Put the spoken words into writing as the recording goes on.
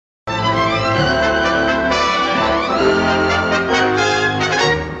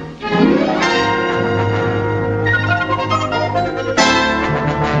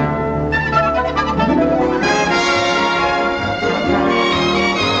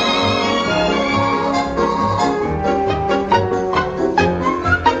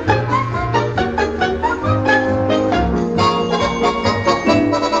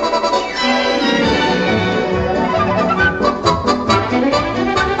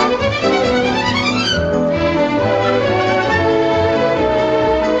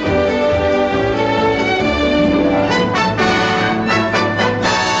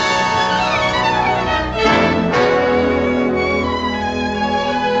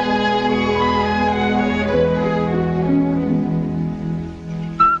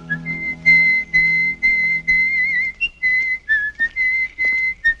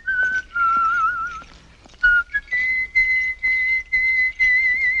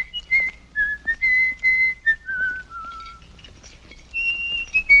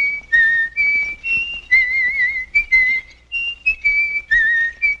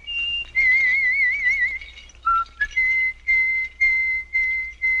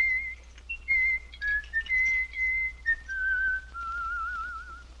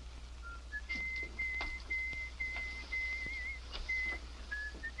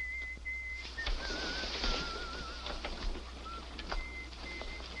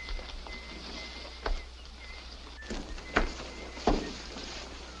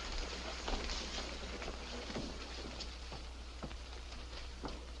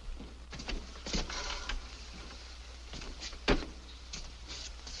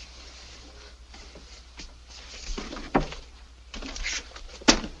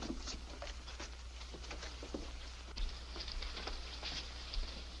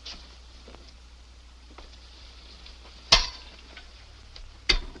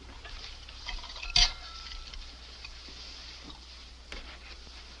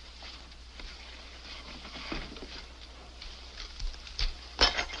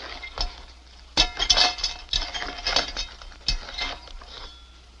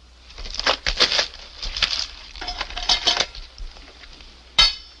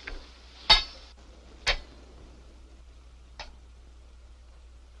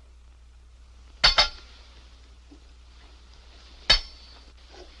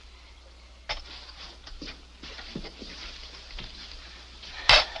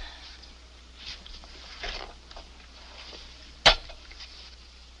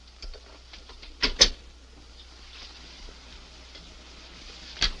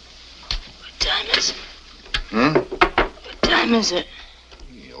time is it? Hmm? What time is it?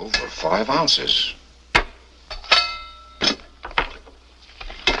 Over 5 ounces.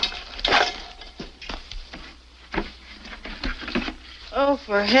 Oh,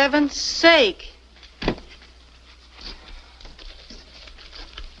 for heaven's sake.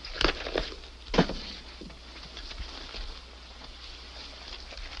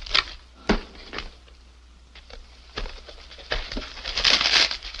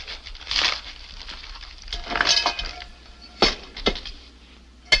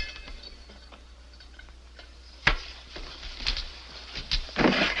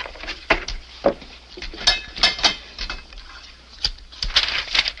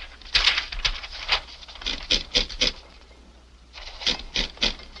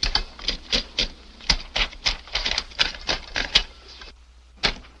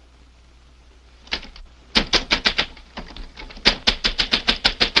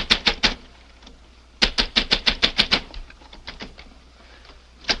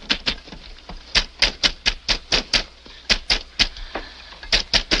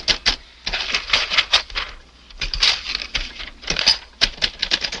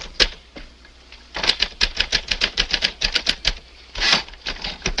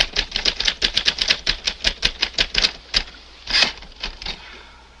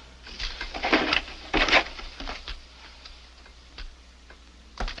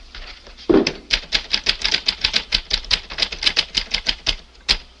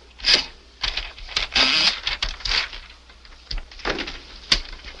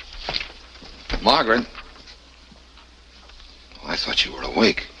 Margaret? Oh, I thought you were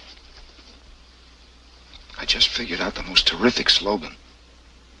awake. I just figured out the most terrific slogan.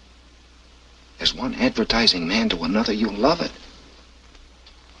 As one advertising man to another, you'll love it.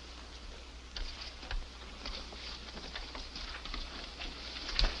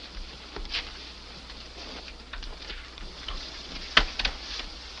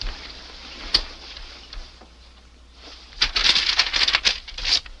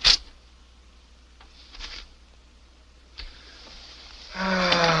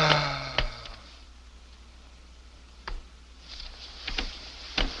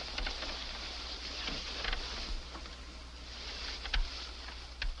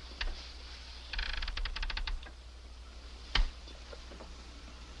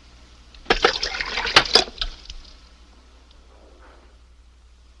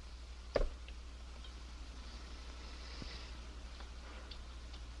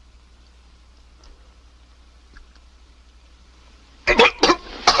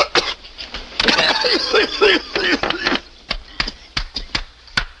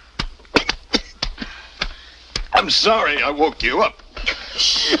 I'm sorry I woke you up.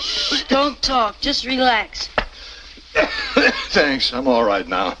 Shh, don't talk. Just relax. Thanks. I'm all right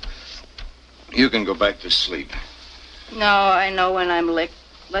now. You can go back to sleep. No, I know when I'm licked.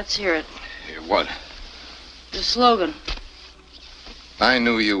 Let's hear it. Hear what? The slogan. I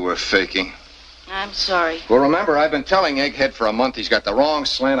knew you were faking. I'm sorry. Well, remember, I've been telling Egghead for a month he's got the wrong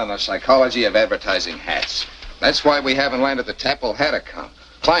slant on the psychology of advertising hats. That's why we haven't landed the Tapple hat account.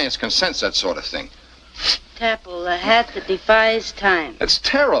 Clients can sense that sort of thing. Tapple, the hat that defies time. It's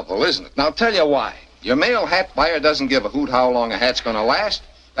terrible, isn't it? Now, I'll tell you why. Your male hat buyer doesn't give a hoot how long a hat's going to last.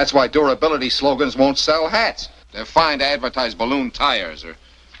 That's why durability slogans won't sell hats. They're fine to advertise balloon tires or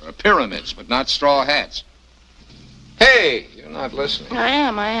pyramids, but not straw hats. Hey, you're not listening. I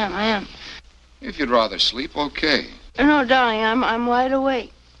am. If you'd rather sleep, okay. No, darling, I'm wide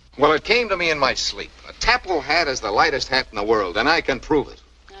awake. Well, it came to me in my sleep. A Tapple hat is the lightest hat in the world, and I can prove it.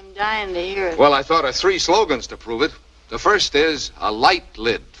 I'm dying to hear it. Well, I thought of 3 slogans to prove it. The first is a light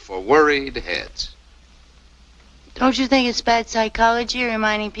lid for worried heads. Don't you think it's bad psychology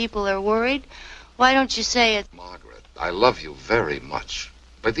reminding people they're worried? Why don't you say it? Margaret, I love you very much.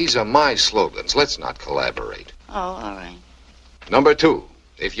 But these are my slogans. Let's not collaborate. Oh, all right. Number 2,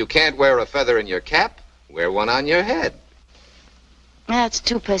 if you can't wear a feather in your cap, wear one on your head. That's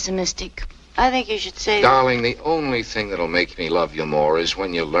too pessimistic. I think you should say... Darling, the only thing that'll make me love you more is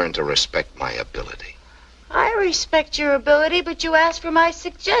when you learn to respect my ability. I respect your ability, but you asked for my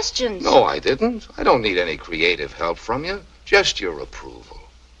suggestions. No, I didn't. I don't need any creative help from you. Just your approval.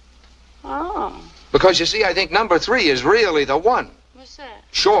 Oh. Because, you see, I think number 3 is really the one. What's that?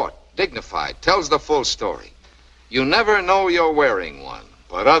 Short, dignified, tells the full story. You never know you're wearing one,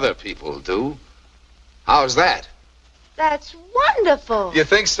 but other people do. How's that? That's wonderful. You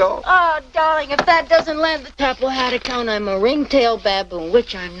think so? Oh, darling, if that doesn't land the Tapple hat account, I'm a ring-tail baboon,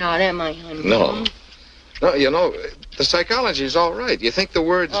 which I'm not, am I, honey? No. No, you know, the psychology is all right. You think the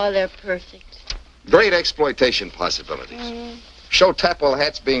words... Oh, they're perfect. Great exploitation possibilities. Mm-hmm. Show Tapple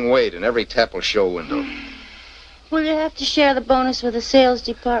hats being weighed in every Tapple show window. Will you have to share the bonus with the sales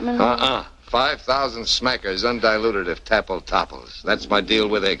department? 5,000 smackers, undiluted if Tapple topples. That's my deal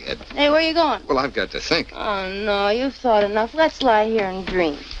with Egghead. Hey, where are you going? Well, I've got to think. Oh, no, you've thought enough. Let's lie here and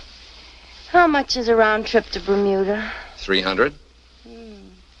dream. How much is a round trip to Bermuda? 300.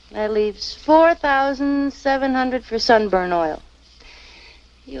 That leaves 4,700 for sunburn oil.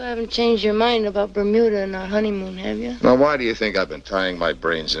 You haven't changed your mind about Bermuda and our honeymoon, have you? Now, why do you think I've been tying my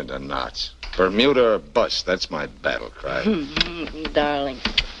brains into knots? Bermuda or bust, that's my battle cry. Darling.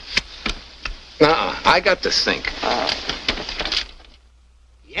 I got to think.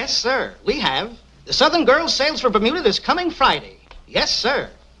 Yes, sir, we have. The Southern Girls sails for Bermuda this coming Friday. Yes, sir.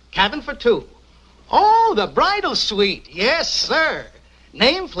 Cabin for 2. Oh, the bridal suite. Yes, sir.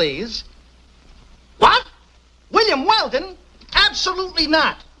 Name, please. What? William Wheldon? Absolutely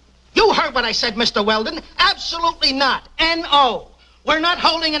not. You heard what I said, Mr. Wheldon. Absolutely not. N.O. We're not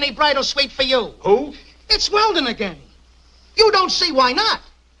holding any bridal suite for you. Who? It's Wheldon again. You don't see why not.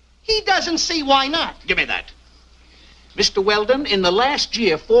 He doesn't see why not. Give me that. Mr. Wheldon, in the last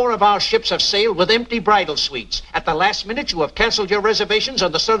year, 4 of our ships have sailed with empty bridal suites. At the last minute, you have canceled your reservations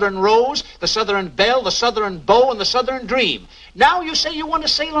on the Southern Rose, the Southern Belle, the Southern Beau, and the Southern Dream. Now you say you want to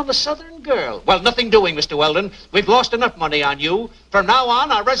sail on the Southern Girl. Well, nothing doing, Mr. Wheldon. We've lost enough money on you. From now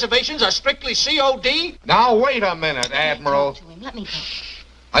on, our reservations are strictly COD. Now, wait a minute, Admiral. Let me talk.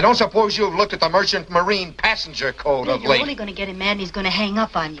 I don't suppose you've looked at the Merchant Marine Passenger Code of You're late. only going to get him mad and he's going to hang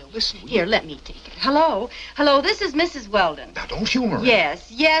up on you. Listen. Here, let me take it. Hello? Hello, this is Mrs. Weldon. Now, don't humor me.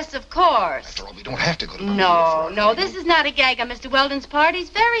 Yes, of course. After all, we don't have to go to Bermuda No, this is not a gag on Mr. Weldon's part. He's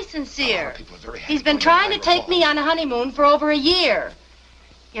very sincere. People are very happy He's been going trying to Niagara take me Falls. on a honeymoon for over a year.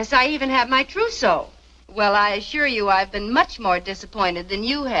 Yes, I even have my trousseau. Well, I assure you I've been much more disappointed than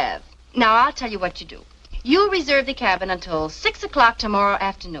you have. Now, I'll tell you what you do. You reserve the cabin until 6 o'clock tomorrow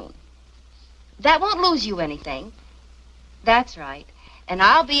afternoon. That won't lose you anything. That's right. And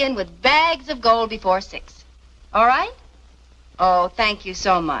I'll be in with bags of gold before 6. All right? Oh, thank you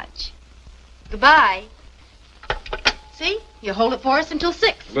so much. Goodbye. See? You hold it for us until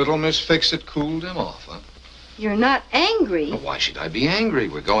 6. Little Miss Fix-It cooled him off, huh? You're not angry. Well, why should I be angry?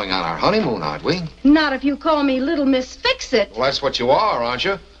 We're going on our honeymoon, aren't we? Not if you call me Little Miss Fix-It. Well, that's what you are, aren't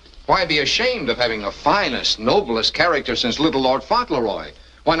you? Why be ashamed of having the finest, noblest character since Little Lord Fauntleroy?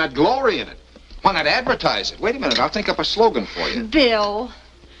 Why not glory in it? Why not advertise it? Wait a minute, I'll think up a slogan for you. Bill.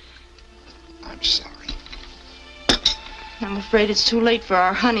 I'm sorry. I'm afraid it's too late for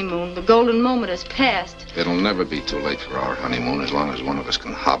our honeymoon. The golden moment has passed. It'll never be too late for our honeymoon as long as one of us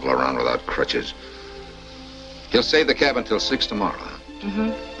can hobble around without crutches. He'll save the cabin till 6 tomorrow.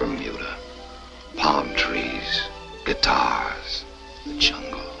 Mm-hmm. Bermuda. Palm trees. Guitars. The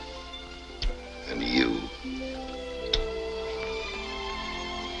jungle. And you.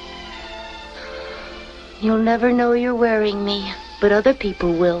 You'll never know you're wearing me, but other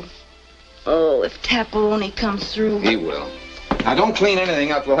people will. Oh, if Tapple only comes through. He will. Now, don't clean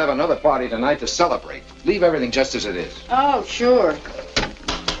anything up. We'll have another party tonight to celebrate. Leave everything just as it is. Oh, sure.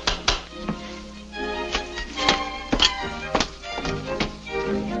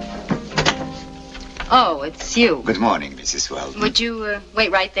 Oh, it's you. Good morning, Mrs. Wheldon. Would you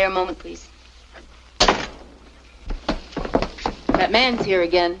wait right there a moment, please? That man's here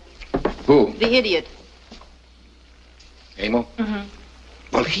again. Who? The idiot. Emil? Mm-hmm.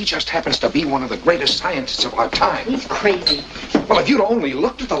 Well, he just happens to be one of the greatest scientists of our time. He's crazy. Well, if you'd only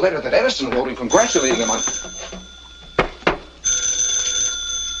looked at the letter that Edison wrote and congratulated him on...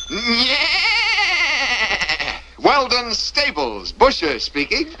 Yeah! Wheldon Stables, Busher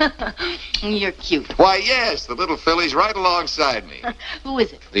speaking. You're cute. Why, yes, the little filly's right alongside me. Who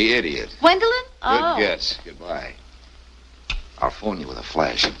is it? The idiot. Gwendolyn? Good Oh. guess. Goodbye. I'll phone you with a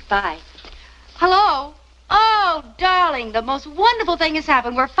flash. Bye. Hello? Oh, darling, the most wonderful thing has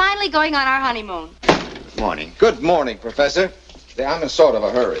happened. We're finally going on our honeymoon. Good morning. Good morning, Professor. I'm in sort of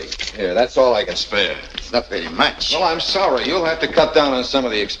a hurry. Here, that's all I can spare. It's not very much. Well, I'm sorry. You'll have to cut down on some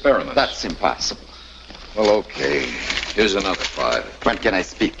of the experiments. That's impossible. Well, okay. Here's another 5. When can I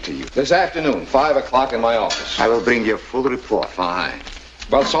speak to you? This afternoon, 5 o'clock in my office. I will bring you a full report. Fine.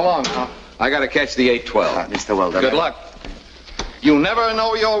 Well, so long now. I gotta catch the 812. Mr. Wheldon. Good luck. You never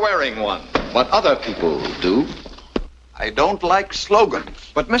know you're wearing one, but other people do. I don't like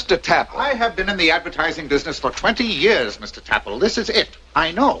slogans. But Mr. Tapple, I have been in the advertising business for 20 years, Mr. Tapple. This is it.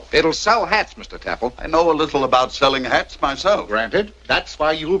 I know. it'll sell hats, Mr. Tapple. I know a little about selling hats myself. Granted, that's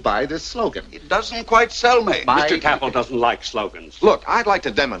why you'll buy this slogan. It doesn't quite sell me. Mr. Tapple doesn't like slogans. Look, I'd like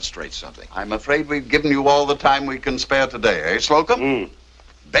to demonstrate something. I'm afraid we've given you all the time we can spare today, eh, Slocum?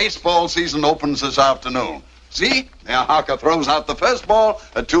 Baseball season opens this afternoon. See? Mayor Harker throws out the first ball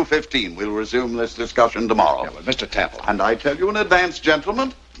at 2:15. We'll resume this discussion tomorrow. Yeah, but Mr. Tapple. And I tell you in advance,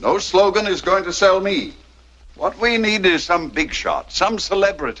 gentlemen, no slogan is going to sell me. What we need is some big shot, some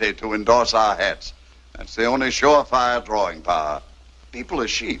celebrity to endorse our hats. That's the only surefire drawing power. People are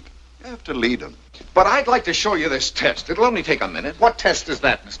sheep. You have to lead them. But I'd like to show you this test. It'll only take a minute. What test is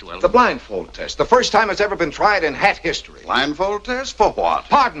that, Mr. Wheldon? The blindfold test. The first time it's ever been tried in hat history. Blindfold test for what?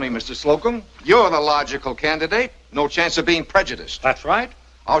 Pardon me, Mr. Slocum. You're the logical candidate. No chance of being prejudiced. That's right.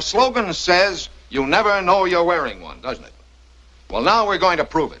 Our slogan says, you never know you're wearing one, doesn't it? Well, now we're going to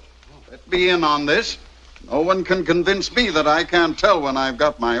prove it. Let me in on this. No one can convince me that I can't tell when I've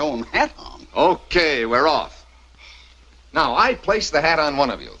got my own hat on. Okay, we're off. Now, I place the hat on one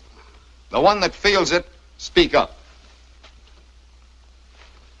of you. The one that feels it, speak up.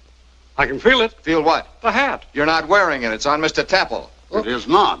 I can feel it. Feel what? The hat. You're not wearing it. It's on Mr. Tapple. It is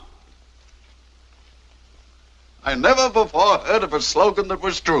not. I never before heard of a slogan that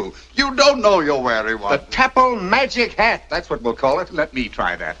was true. You don't know you're wearing The one. Tapple Magic Hat. That's what we'll call it. Let me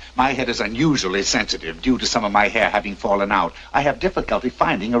try that. My head is unusually sensitive due to some of my hair having fallen out. I have difficulty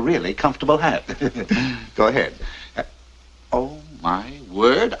finding a really comfortable hat. Go ahead. Oh, my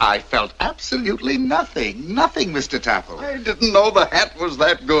word. I felt absolutely nothing. Nothing, Mr. Tapple. I didn't know the hat was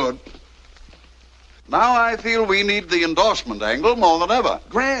that good. Now I feel we need the endorsement angle more than ever.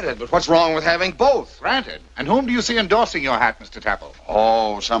 Granted, but what's wrong with having both? Granted. And whom do you see endorsing your hat, Mr. Tapple?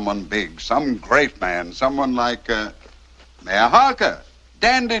 Oh, someone big, some great man, someone like Mayor Harker.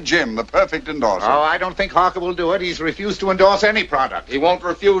 Dandy Jim, the perfect endorser. Oh, I don't think Harker will do it. He's refused to endorse any product. He won't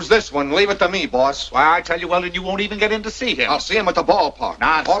refuse this one. Leave it to me, boss. Why, I tell you, Wheldon, you won't even get in to see him. I'll see him at the ballpark.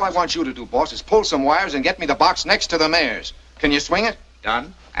 Nonsense. All I want you to do, boss, is pull some wires and get me the box next to the mayor's. Can you swing it?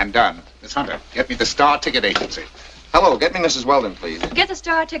 Done and done. Miss Hunter, get me the Star Ticket Agency. Hello, get me Mrs. Weldon, please. Get the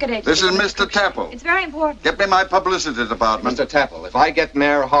Star Ticket Agency. This is Mr. Tapple. It's very important. Get me my publicity department. Mr. Tapple, if I get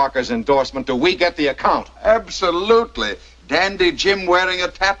Mayor Harker's endorsement, do we get the account? Absolutely. Dandy Jim wearing a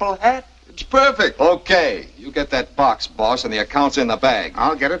Tapple hat? It's perfect. Okay, you get that box, boss, and the account's in the bag.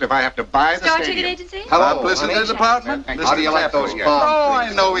 I'll get it if I have to buy the Star stadium. Ticket Agency? Hello, Publicity honey. department? How do you like those Tapple. palms, Oh, I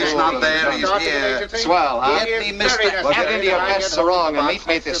please? know he's not there. He's Star Ticket here. Agency? Swell, huh? Get me Mr. Well, get into your best sarong and meet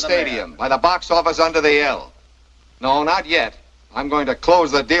me at the stadium, by the box office under the L. No, not yet. I'm going to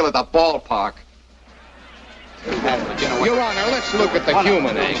close the deal at the ballpark. Your Honor, let's look at the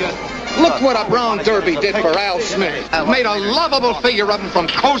human angle. Look what a Brown Derby did for Al Smith. Made a lovable figure of him from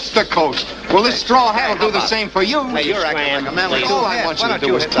coast to coast. Well, this straw hat will do the same for you. Hey, you're acting like a melody. All I want you to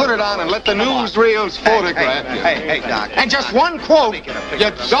do is put it on and let the newsreels photograph you. Hey, Doc. And just one quote, you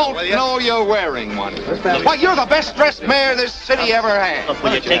don't know you're wearing one. Why, you're the best-dressed mayor this city ever had.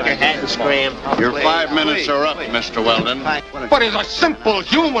 Will you take your hat and scram? Your 5 minutes are up, Mr. Wheldon. But it's a simple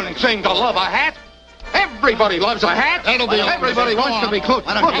human thing to love a hat. Everybody loves a hat. Everybody wants to be close.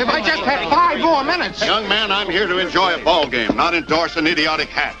 Look, if I just had 5 more minutes. Young man, I'm here to enjoy a ball game, not endorse an idiotic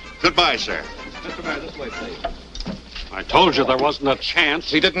hat. Goodbye, sir. I told you there wasn't a chance.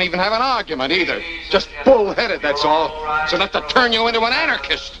 He didn't even have an argument either. Just bull-headed, that's all. So that to turn you into an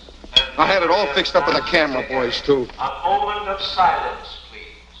anarchist. I had it all fixed up with the camera boys, too. A moment of silence, please.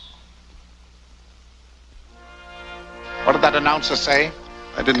 What did that announcer say?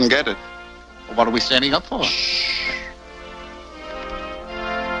 I didn't get it. Well, what are we standing up for?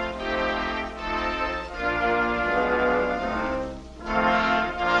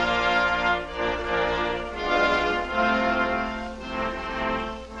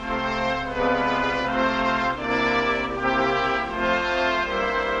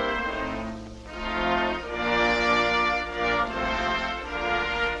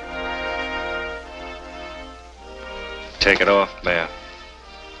 Take it off, Mayor.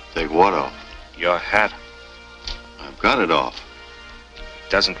 Take what off? Your hat I've got it off.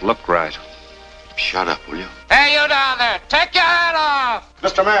 doesn't look right. Shut up, will you? Hey, you down there, take your hat off!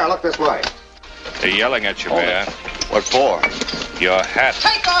 Mr. Mayor, look this way. They're yelling at you, Mayor. What for? Your hat.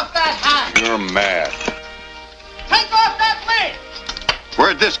 Take off that hat! You're mad. Take off that wig!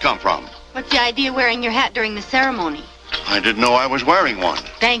 Where'd this come from? What's the idea of wearing your hat during the ceremony? I didn't know I was wearing one.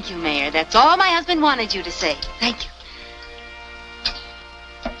 Thank you, Mayor. That's all my husband wanted you to say. Thank you.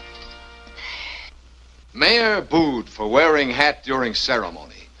 Mayor booed for wearing hat during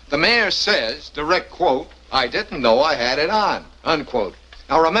ceremony. The mayor says, direct quote, I didn't know I had it on, unquote.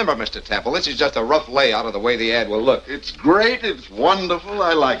 Now remember, Mr. Temple, this is just a rough layout of the way the ad will look. It's great. It's wonderful.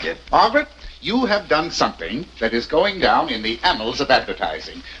 I like it. Margaret, you have done something that is going down in the annals of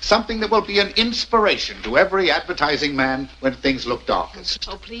advertising. Something that will be an inspiration to every advertising man when things look darkest.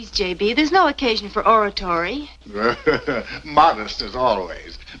 Oh, please, J.B., there's no occasion for oratory. Modest as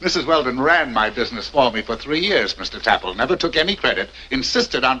always. Mrs. Wheldon ran my business for me for 3 years, Mr. Tapple. Never took any credit.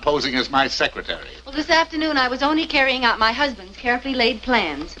 Insisted on posing as my secretary. Well, this afternoon I was only carrying out my husband's carefully laid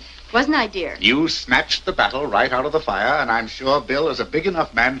plans. Wasn't I, dear? You snatched the battle right out of the fire, and I'm sure Bill is a big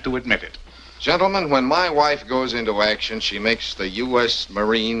enough man to admit it. Gentlemen, when my wife goes into action, she makes the U.S.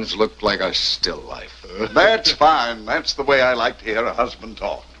 Marines look like a still life. That's fine. That's the way I like to hear a husband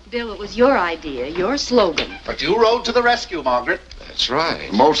talk. Bill, it was your idea, your slogan. But you rode to the rescue, Margaret. That's right.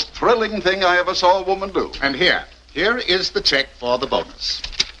 The most thrilling thing I ever saw a woman do. And here is the check for the bonus.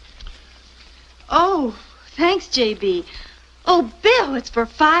 Oh, thanks, J.B. Oh, Bill, it's for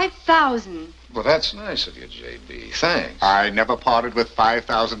 $5,000. Well, that's nice of you, J.B. Thanks. I never parted with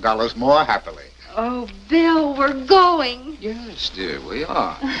 $5,000 more happily. Oh, Bill, we're going. Yes, dear, we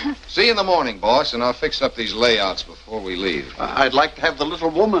are. See you in the morning, boss, and I'll fix up these layouts before we leave. I'd like to have the little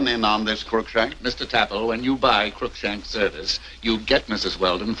woman in on this, Crookshank. Mr. Tapple, when you buy Crookshank service, you get Mrs.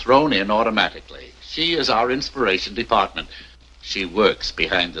 Wheldon thrown in automatically. She is our inspiration department. She works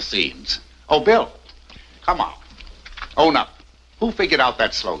behind the scenes. Oh, Bill, come on. Own up. Who figured out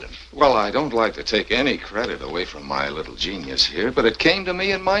that slogan? Well, I don't like to take any credit away from my little genius here, but it came to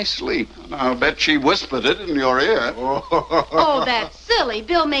me in my sleep. I'll bet she whispered it in your ear. Oh, that's silly.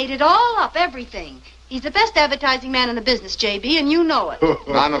 Bill made it all up, everything. He's the best advertising man in the business, J.B., and you know it.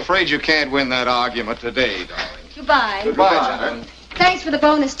 I'm afraid you can't win that argument today, darling. Goodbye. Goodbye, gentlemen. Thanks for the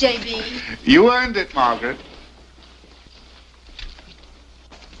bonus, J.B. You earned it, Margaret.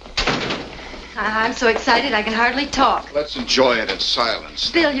 I'm so excited I can hardly talk. Let's enjoy it in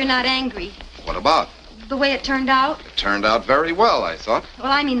silence. Bill, you're not angry. What about? The way it turned out? It turned out very well, I thought.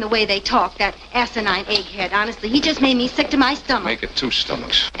 Well, I mean the way they talk, that asinine egghead. Honestly, he just made me sick to my stomach. Make it 2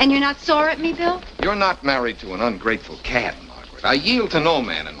 stomachs. And you're not sore at me, Bill? You're not married to an ungrateful cad, Margaret. I yield to no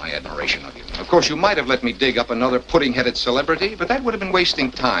man in my admiration of you. Of course, you might have let me dig up another pudding-headed celebrity, but that would have been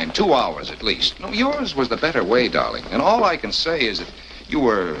wasting time, 2 hours at least. No, yours was the better way, darling. And all I can say is that you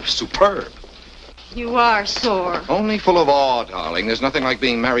were superb. You are sore. Only full of awe, darling. There's nothing like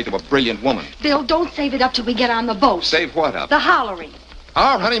being married to a brilliant woman. Bill, don't save it up till we get on the boat. Save what up? The hollering.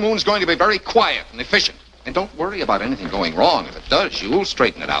 Our honeymoon's going to be very quiet and efficient. And don't worry about anything going wrong. If it does, you'll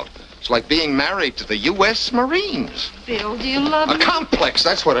straighten it out. It's like being married to the U.S. Marines. Bill, do you love me? A complex,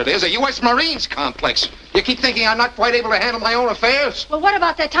 that's what it is. A U.S. Marines complex. You keep thinking I'm not quite able to handle my own affairs? Well, what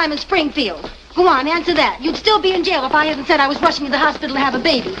about that time in Springfield? Go on, answer that. You'd still be in jail if I hadn't said I was rushing to the hospital to have a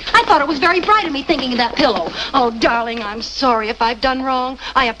baby. I thought it was very bright of me thinking of that pillow. Oh, darling, I'm sorry if I've done wrong.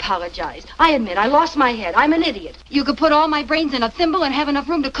 I apologize. I admit I lost my head. I'm an idiot. You could put all my brains in a thimble and have enough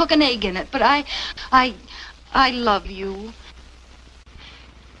room to cook an egg in it. But I love you.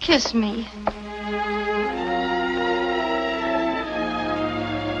 Kiss me.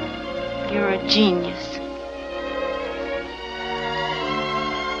 You're a genius.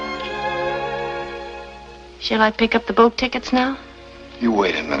 Shall I pick up the boat tickets now? You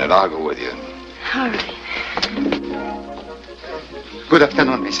wait a minute. I'll go with you. All right. Good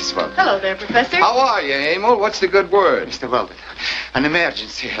afternoon, Mrs. Wheldon. Hello there, Professor. How are you, Emil? What's the good word? Mr. Wheldon, an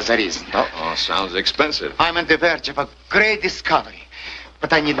emergency has arisen. Uh-oh, sounds expensive. I'm on the verge of a great discovery,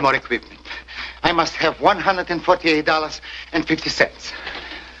 but I need more equipment. I must have $148.50.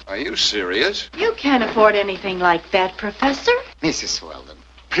 Are you serious? You can't afford anything like that, Professor. Mrs. Wheldon,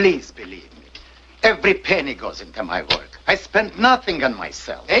 please believe me. Every penny goes into my work. I spend nothing on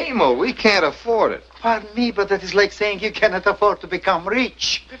myself. Emil, we can't afford it. Pardon me, but that is like saying you cannot afford to become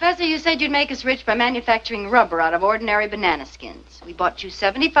rich. Professor, you said you'd make us rich by manufacturing rubber out of ordinary banana skins. We bought you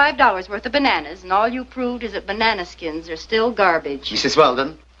 $75 worth of bananas, and all you proved is that banana skins are still garbage. Mrs.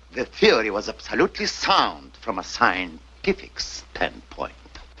 Wheldon, the theory was absolutely sound from a scientific standpoint.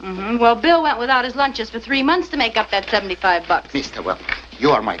 Well, Bill went without his lunches for 3 months to make up that $75. Mr. Wheldon,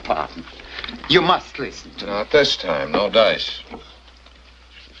 you are my partner. You must listen to me. Not this time. No dice.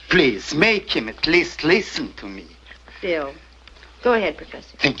 Please, make him at least listen to me. Bill. Go ahead,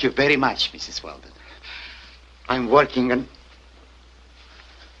 Professor. Thank you very much, Mrs. Wheldon. I'm working on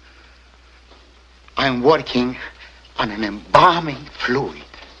an embalming fluid.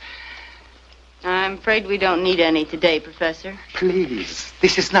 I'm afraid we don't need any today, Professor. Please,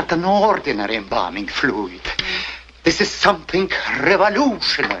 this is not an ordinary embalming fluid. This is something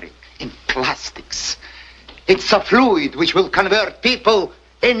revolutionary in plastics. It's a fluid which will convert people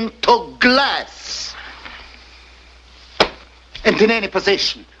into glass. And in any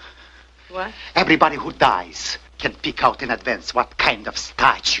position. What? Everybody who dies can pick out in advance what kind of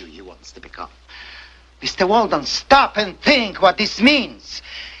statue he wants to become. Mr. Wheldon, stop and think what this means.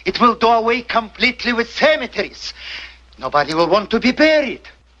 It will do away completely with cemeteries. Nobody will want to be buried.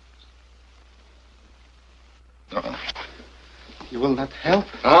 You will not help?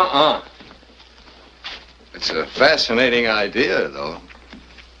 It's a fascinating idea, though.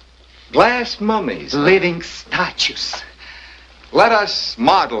 Glass mummies. Living statues. Let us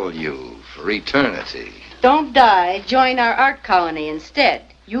model you for eternity. Don't die. Join our art colony instead.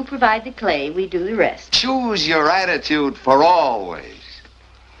 You provide the clay, we do the rest. Choose your attitude for always.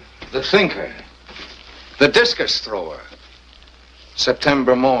 The thinker. The discus thrower.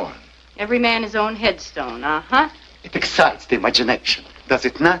 September morn. Every man his own headstone, uh-huh. It excites the imagination, does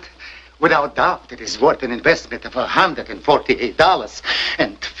it not? Without doubt, it is worth an investment of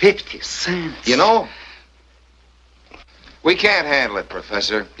 $148.50. You know, we can't handle it,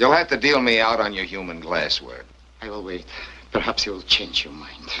 Professor. You'll have to deal me out on your human glassware. I will wait. Perhaps you will change your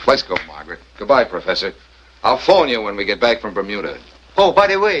mind. Let's go, Margaret. Goodbye, Professor. I'll phone you when we get back from Bermuda. Oh, by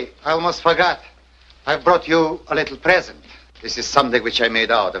the way, I almost forgot. I brought you a little present. This is something which I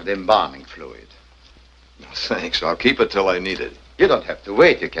made out of the embalming fluid. Thanks. I'll keep it till I need it. You don't have to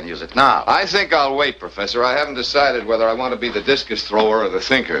wait. You can use it now. I think I'll wait, Professor. I haven't decided whether I want to be the discus thrower or the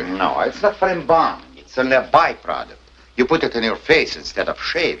thinker. No, it's not for embalming. It's only a byproduct. You put it on your face instead of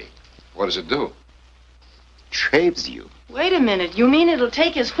shaving. What does it do? It shaves you. Wait a minute. You mean it'll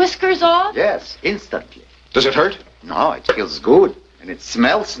take his whiskers off? Yes, instantly. Does it hurt? No, it feels good. And it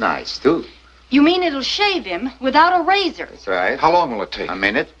smells nice, too. You mean it'll shave him without a razor? That's right. How long will it take? A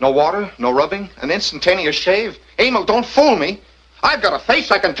minute. No water? No rubbing? An instantaneous shave? Emil, don't fool me. I've got a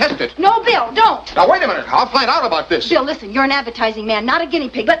face. I can test it. No, Bill, don't. Now, wait a minute. I'll find out about this. Bill, listen, you're an advertising man, not a guinea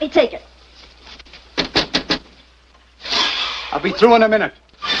pig. Let me take it. I'll be through in a minute.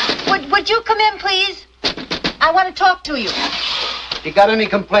 Would you come in, please? I want to talk to you. You got any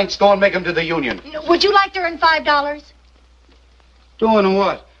complaints, go and make them to the union. Would you like to earn $5? Doing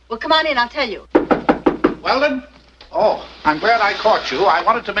what? Well, come on in, I'll tell you. Wheldon? Oh, I'm glad I caught you. I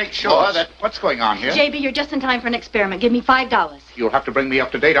wanted to make sure that... What's going on here? JB, you're just in time for an experiment. Give me $5. You'll have to bring me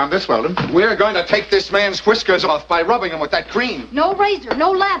up to date on this, Wheldon. We're going to take this man's whiskers off by rubbing him with that cream. No razor,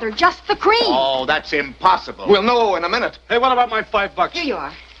 no lather, just the cream. Oh, that's impossible. We'll know in a minute. Hey, what about my $5? Here you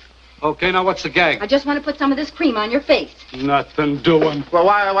are. Okay, now what's the gag? I just want to put some of this cream on your face. Nothing doing. Well,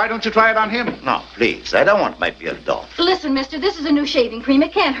 why don't you try it on him? No, please. I don't want my beard off. Listen, mister, this is a new shaving cream.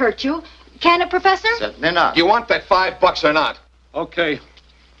 It can't hurt you. Can it, Professor? Certainly not. Do you want that $5 or not? Okay.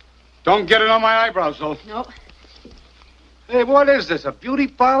 Don't get it on my eyebrows, though. No. Hey, what is this, a beauty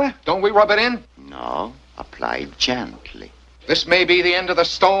parlor? Don't we rub it in? No, apply gently. This may be the end of the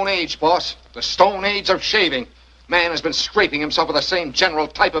Stone Age, boss. The Stone Age of shaving. Man has been scraping himself with the same general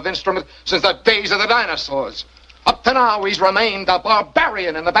type of instrument since the days of the dinosaurs. Up to now, he's remained a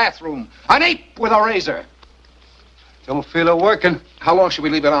barbarian in the bathroom. An ape with a razor. Don't feel it working. How long should we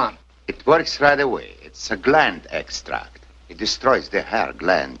leave it on? It works right away. It's a gland extract. It destroys the hair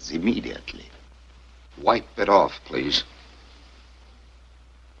glands immediately. Wipe it off, please.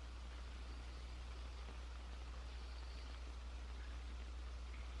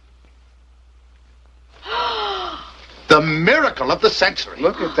 The miracle of the century.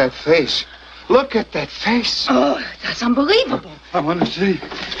 Look at that face. Look at that face. Oh, that's unbelievable. I want to see.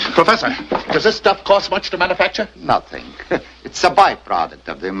 Professor, does this stuff cost much to manufacture? Nothing. It's a byproduct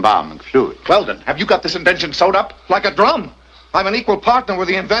of the embalming fluid. Wheldon, have you got this invention sewed up? Like a drum. I'm an equal partner with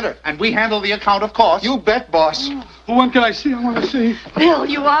the inventor. And we handle the account, of course. You bet, boss. Oh, when can I see? I want to see. Bill,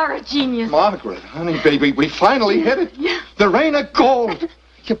 you are a genius. Margaret, honey, baby, we finally hit it. Yeah. The rain of gold.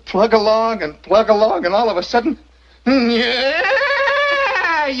 You plug along, and all of a sudden...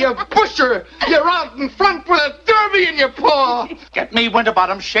 Yeah, you busher! You're out in front with a derby in your paw! Get me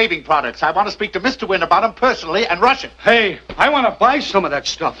Winterbottom shaving products. I want to speak to Mr. Winterbottom personally and rush it. Hey, I want to buy some of that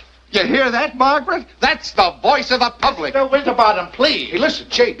stuff. You hear that, Margaret? That's the voice of the public. Mr. Winterbottom, please. Hey, listen,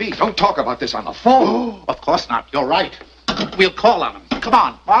 J.B., don't talk about this on the phone. Of course not. You're right. We'll call on him. Come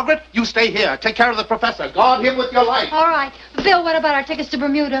on, Margaret, you stay here. Take care of the professor. Guard him with your life. All right. Bill, what about our tickets to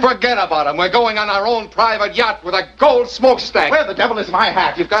Bermuda? Forget about him. We're going on our own private yacht with a gold smokestack. Where the devil is my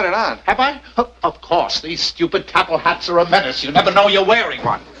hat? You've got it on. Have I? Of course. These stupid tapple hats are a menace. You never know you're wearing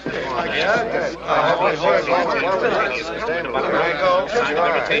one.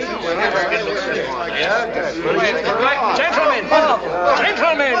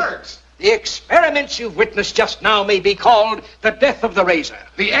 Gentlemen! The experiments you've witnessed just now may be called the death of the razor.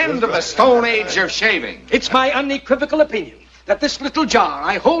 The end of the Stone Age of shaving. It's my unequivocal opinion that this little jar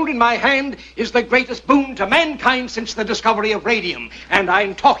I hold in my hand is the greatest boon to mankind since the discovery of radium. And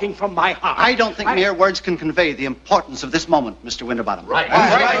I'm talking from my heart. I don't think mere words can convey the importance of this moment, Mr. Winterbottom. Right.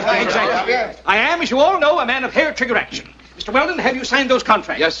 Exactly. I am, as you all know, a man of hair-trigger action. Mr. Wheldon, have you signed those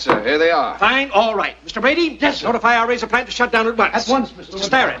contracts? Yes, sir. Here they are. Fine. All right. Mr. Brady? Yes, sir. Notify our razor plant to shut down at once. At once, Mr.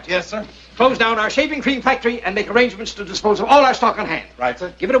 Starrett? Yes, sir. close down our shaving cream factory and make arrangements to dispose of all our stock on hand. Right,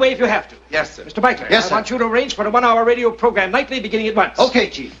 sir. Give it away if you have to. Yes, sir. Mr. Beitler, Yes, I sir. want you to arrange for a 1-hour radio program nightly beginning at once. Okay,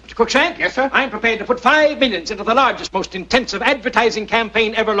 Chief. Mr. Cruikshank? Yes, sir. I'm prepared to put $5 million into the largest, most intensive advertising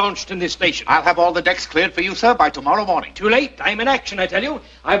campaign ever launched in this station. I'll have all the decks cleared for you, sir, by tomorrow morning. Too late. I'm in action, I tell you.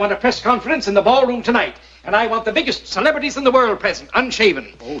 I want a press conference in the ballroom tonight. And I want the biggest celebrities in the world present,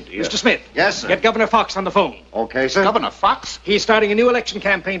 unshaven. Oh, dear. Mr. Smith. Yes, sir. Get Governor Fox on the phone. Okay, sir. Governor Fox? He's starting a new election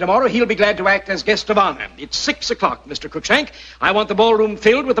campaign tomorrow. He'll be glad to act as guest of honor. It's 6 o'clock, Mr. Cruikshank. I want the ballroom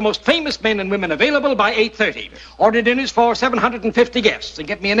filled with the most famous men and women available by 8:30. Order dinners for 750 guests. And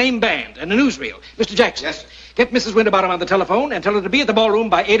get me a name band and a newsreel. Mr. Jackson. Yes, sir. Get Mrs. Winterbottom on the telephone and tell her to be at the ballroom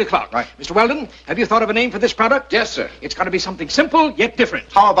by 8 o'clock. Right. Mr. Wheldon, have you thought of a name for this product? Yes, sir. It's got to be something simple yet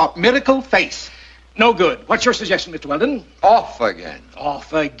different. How about Miracle Face? No good. What's your suggestion, Mr. Wheldon? Off again.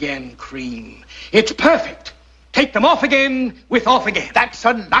 Off again, cream. It's perfect. Take them off again with off again. That's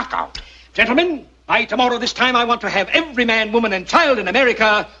a knockout. Gentlemen, by tomorrow this time I want to have every man, woman, and child in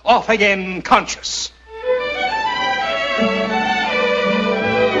America off again conscious.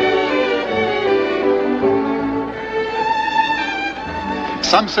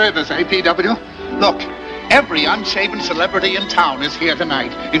 Some service, APW. Look, every unshaven celebrity in town is here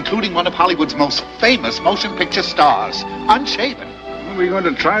tonight, including one of Hollywood's most famous motion picture stars. Unshaven. When are we going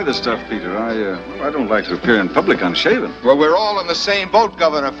to try this stuff, Peter? I don't like to appear in public unshaven. Well, we're all in the same boat,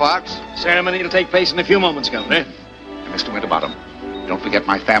 Governor Fox. Ceremony will take place in a few moments, Governor. And Mr. Winterbottom, don't forget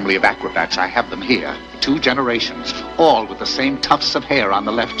my family of acrobats. I have them here. 2 generations, all with the same tufts of hair on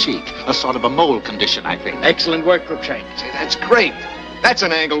the left cheek. A sort of a mole condition, I think. Excellent work, Cruikshank. Say, that's great. That's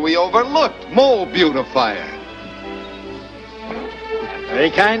an angle we overlooked. Mole beautifier. Very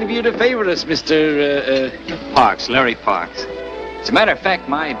kind of you to favor us, Mr. Parks, Larry Parks. As a matter of fact,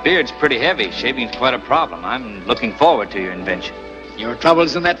 my beard's pretty heavy. Shaving's quite a problem. I'm looking forward to your invention. Your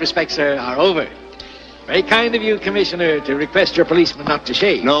troubles in that respect, sir, are over. Very kind of you, Commissioner, to request your policeman not to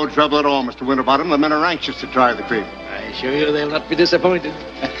shave. No trouble at all, Mr. Winterbottom. The men are anxious to try the cream. I assure you they'll not be disappointed.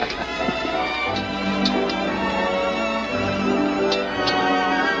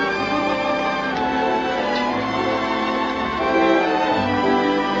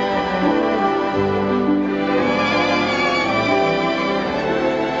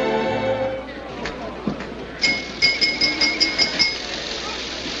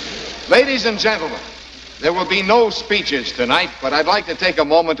 Ladies and gentlemen, there will be no speeches tonight, but I'd like to take a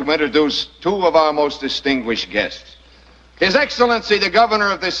moment to introduce 2 of our most distinguished guests. His Excellency, the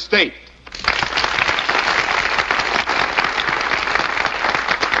Governor of this state.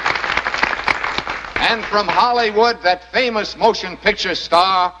 And from Hollywood, that famous motion picture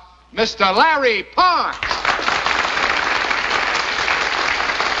star, Mr. Larry Parks.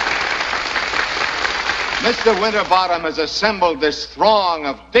 Mr. Winterbottom has assembled this throng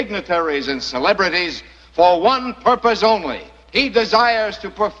of dignitaries and celebrities for one purpose only. He desires to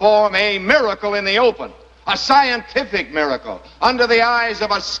perform a miracle in the open, a scientific miracle, under the eyes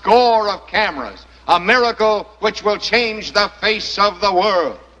of a score of cameras, a miracle which will change the face of the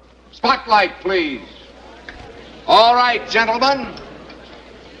world. Spotlight, please. All right, gentlemen.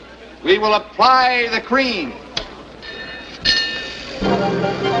 We will apply the cream.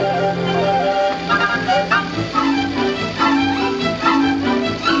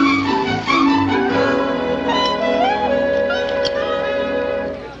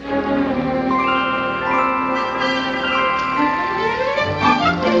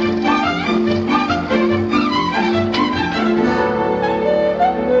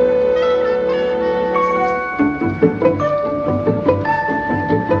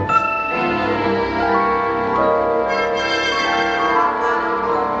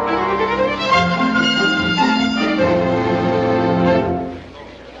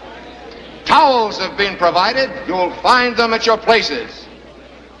 Towels have been provided. You'll find them at your places.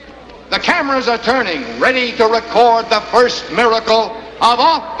 The cameras are turning, ready to record the first miracle of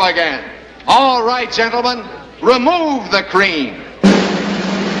off again. All right, gentlemen, remove the cream.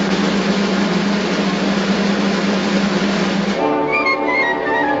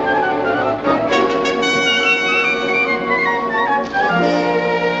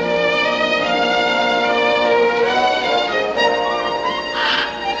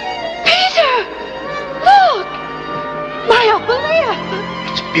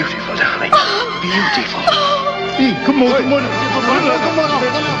 Beautiful, darling. Beautiful. Hey, come on, come on.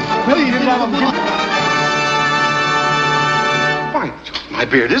 Why, my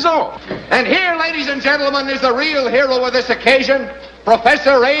beard is off. And here, ladies and gentlemen, is the real hero of this occasion,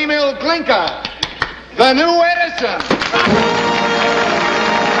 Professor Emil Glinka, the new Edison.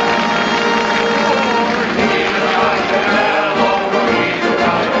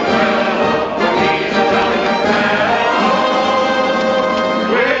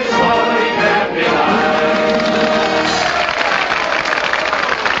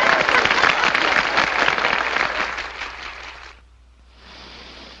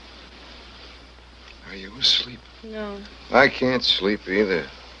 I can't sleep either.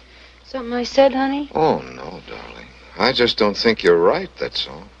 Something I said, honey? Oh, no, darling. I just don't think you're right, that's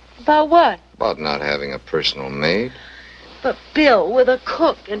all. About what? About not having a personal maid. But, Bill, with a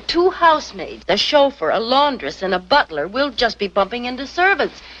cook and 2 housemaids, a chauffeur, a laundress, and a butler, we'll just be bumping into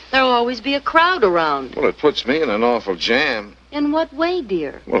servants. There'll always be a crowd around. Well, it puts me in an awful jam. In what way,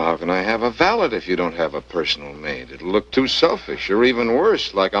 dear? Well, how can I have a valet if you don't have a personal maid? It'll look too selfish, or even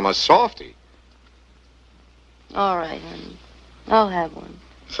worse, like I'm a softy. All right, honey. I'll have one.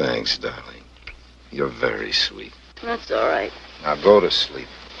 Thanks, darling. You're very sweet. That's all right. Now go to sleep.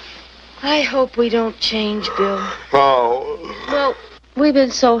 I hope we don't change, Bill. Oh. Well, we've been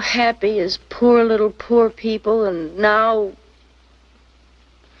so happy as poor people, and now...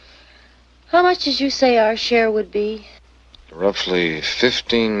 How much did you say our share would be? Roughly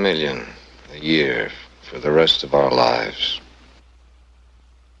 15 million a year for the rest of our lives.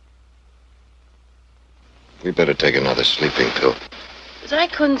 We better take another sleeping pill. 'Cause I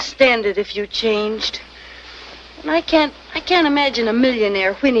couldn't stand it if you changed. And I can't imagine a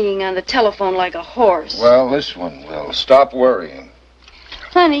millionaire whinnying on the telephone like a horse. Well, this one will. Stop worrying.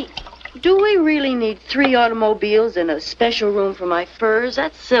 Honey, do we really need 3 automobiles and a special room for my furs?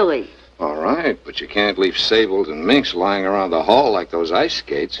 That's silly. All right, but you can't leave sables and minks lying around the hall like those ice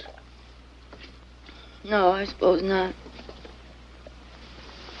skates. No, I suppose not.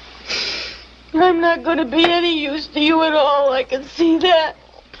 I'm not going to be any use to you at all. I can see that.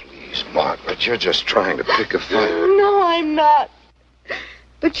 Please, Margaret, you're just trying to pick a fight. No, I'm not.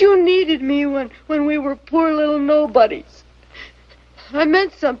 But you needed me when we were poor little nobodies. I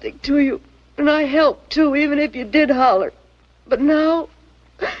meant something to you, and I helped, too, even if you did holler. But now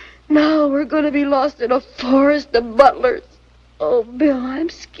we're going to be lost in a forest of butlers. Oh, Bill, I'm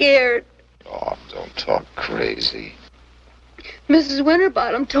scared. Oh, don't talk crazy. Mrs.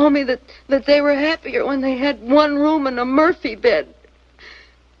 Winterbottom told me that they were happier when they had 1 room and a Murphy bed.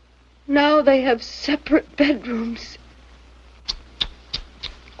 Now they have separate bedrooms.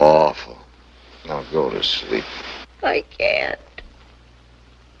 Awful. Now go to sleep. I can't.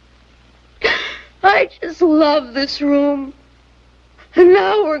 I just love this room. And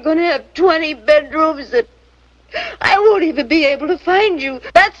now we're going to have 20 bedrooms and I won't even be able to find you.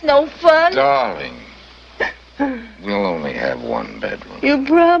 That's no fun. Darling, we'll only have 1 bedroom. You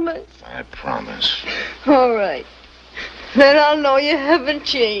promise? I promise. All right. Then I'll know you haven't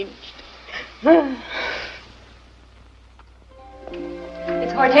changed. It's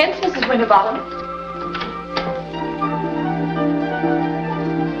Hortense, Mrs. Winterbottom.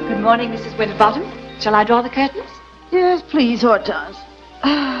 Good morning, Mrs. Winterbottom. Shall I draw the curtains? Yes, please, Hortense. I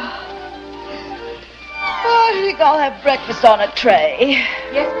think I'll have breakfast on a tray.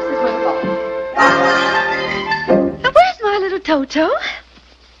 Yes, Mrs. Winterbottom. Where's my little Toto?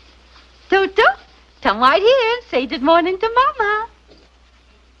 Toto, come right here and say good morning to Mama.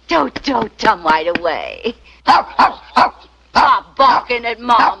 Toto, come right away. Stop barking at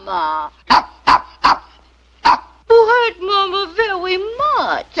Mama. Who hurt Mama very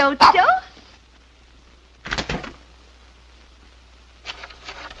much? Toto?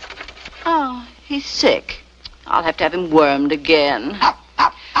 Oh, he's sick. I'll have to have him wormed again.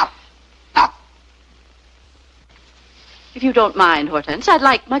 If you don't mind, Hortense, I'd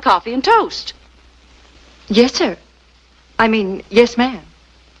like my coffee and toast. Yes, sir. Yes, ma'am.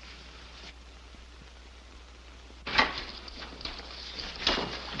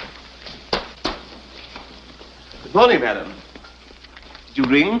 Good morning, madam. Did you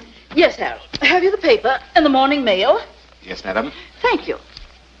ring? Yes, Harold. Have you the paper and the morning mail? Yes, madam. Thank you.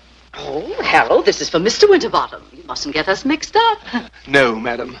 Oh, Harold, this is for Mr. Winterbottom. You mustn't get us mixed up. No,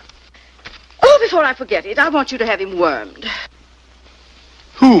 madam. Oh, before I forget it, I want you to have him wormed.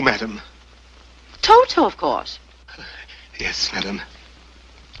 Who, madam? Toto, of course. Yes, madam.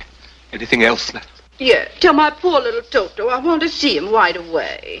 Anything else, madam? Yeah, tell my poor little Toto I want to see him right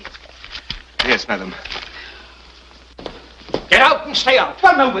away. Yes, madam. Get out and stay out.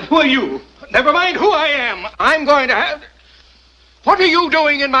 1 moment. Who are you? Never mind who I am. I'm going to have... What are you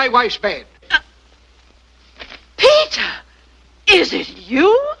doing in my wife's bed? Peter! Is it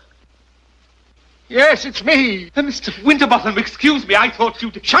you? Yes, it's me. Mr. Winterbottom, excuse me. I thought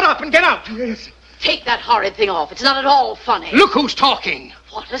you'd... Shut up and get out. Yes. Take that horrid thing off. It's not at all funny. Look who's talking.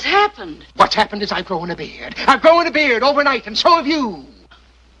 What has happened? What's happened is I've grown a beard. I've grown a beard overnight, and so have you.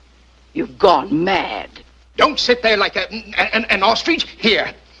 You've gone mad. Don't sit there like an ostrich.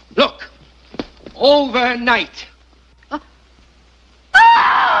 Here, look. Overnight.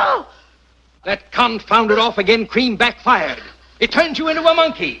 Oh! That confounded off-again cream backfired. It turned you into a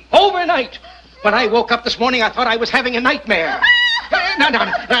monkey. Overnight. When I woke up this morning, I thought I was having a nightmare.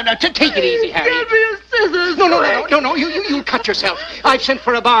 No, take it easy, Harry. Get me a scissors. No, you'll cut yourself. I've sent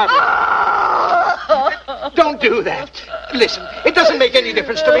for a barber. Don't do that. Listen, it doesn't make any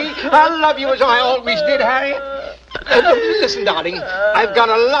difference to me. I love you as I always did, Harry. Listen, darling, I've got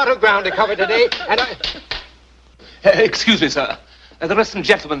a lot of ground to cover today, and I... Excuse me, sir. There are some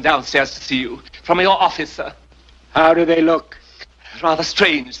gentlemen downstairs to see you. From your office, sir. How do they look? Rather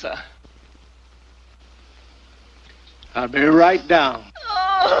strange, sir. I'll be right down.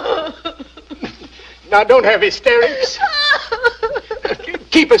 Now, don't have hysterics.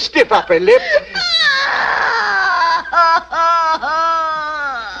 Keep a stiff upper lip.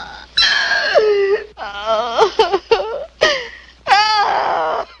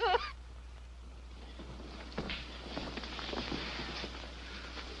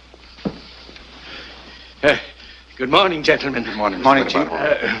 Good morning, gentlemen. Good morning, Morning, Chief.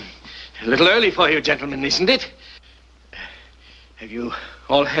 A little early for you, gentlemen, isn't it? Have you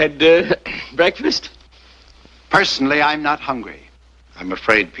all had breakfast? Personally, I'm not hungry. I'm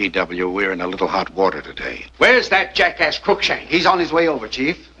afraid, P.W., we're in a little hot water today. Where's that jackass Crookshank? He's on his way over,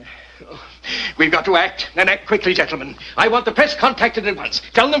 Chief. We've got to act, and act quickly, gentlemen. I want the press contacted at once.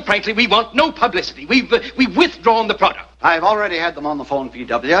 Tell them frankly we want no publicity. We've withdrawn the product. I've already had them on the phone,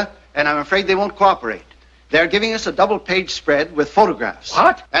 P.W., and I'm afraid they won't cooperate. They're giving us a double-page spread with photographs.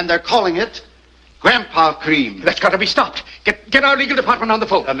 What? And they're calling it Grandpa Cream. That's got to be stopped. Get our legal department on the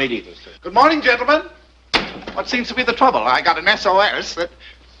phone. Immediately, sir. Good morning, gentlemen. What seems to be the trouble? I got an SOS that...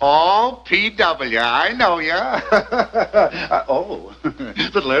 Oh, P.W., I know ya. Oh, a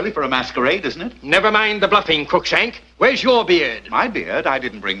little early for a masquerade, isn't it? Never mind the bluffing, Crookshank. Where's your beard? My beard? I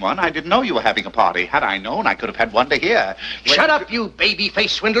didn't bring one. I didn't know you were having a party. Had I known, I could have had one to hear. Shut up, you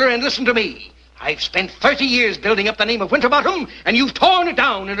baby-faced swindler, and listen to me. I've spent 30 years building up the name of Winterbottom, and you've torn it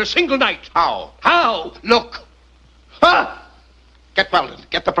down in a single night. How? How? Look. Ah! Get Wheldon.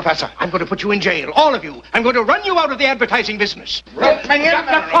 Get the professor. I'm going to put you in jail, all of you. I'm going to run you out of the advertising business. Rope me in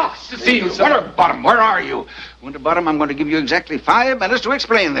the box to see you, sir. Winterbottom, where are you? Winterbottom, I'm going to give you exactly 5 minutes to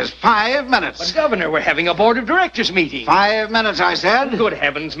explain this. 5 minutes. But, Governor, we're having a board of directors meeting. 5 minutes, I said. Good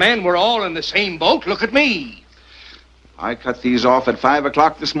heavens, man, we're all in the same boat. Look at me. I cut these off at 5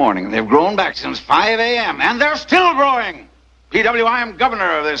 o'clock this morning, and they've grown back since 5 a.m., and they're still growing. P.W., I am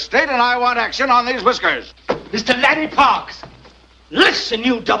governor of this state, and I want action on these whiskers. Mr. Larry Parks, listen,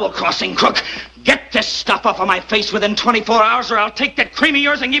 you double-crossing crook. Get this stuff off of my face within 24 hours, or I'll take that cream of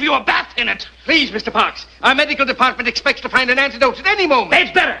yours and give you a bath in it. Please, Mr. Parks, our medical department expects to find an antidote at any moment.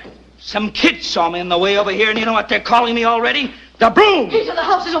 They'd better. Some kids saw me on the way over here, and you know what they're calling me already? The Broom! Peter, the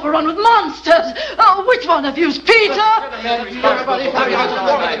house is overrun with monsters. Oh, which one of you's Peter? What is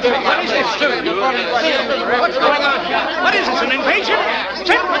this, sir? What's going on here? What is this, an invasion?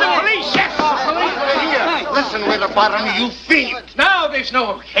 Send for the police, yes! Listen, Winterbottom, you fiend. Now there's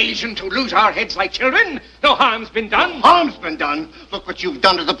no occasion to lose our heads like children. No harm's been done. Harm's been done. Look what you've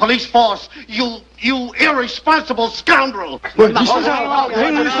done to the police force. You irresponsible scoundrel. Well,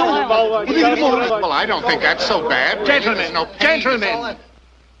 I don't think that's so bad. Gentlemen,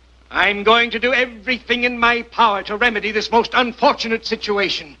 I'm going to do everything in my power to remedy this most unfortunate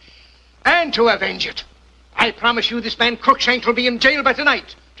situation and to avenge it. I promise you this man Crookshank will be in jail by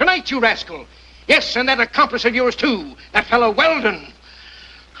tonight. Tonight, you rascal. Yes, and that accomplice of yours, too. That fellow Wheldon.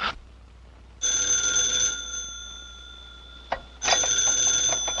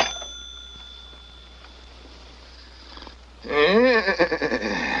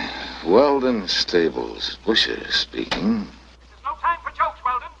 Wheldon Stables. Busher speaking. There's no time for jokes,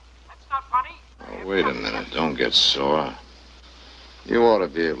 Wheldon. That's not funny. Oh, wait a minute. Don't get sore. You ought to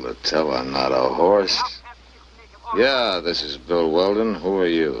be able to tell I'm not a horse. Yeah, this is Bill Wheldon. Who are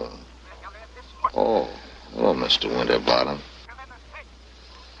you? Oh, hello, Mr. Winterbottom.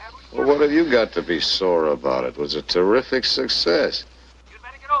 Well, what have you got to be sore about? It was a terrific success. You'd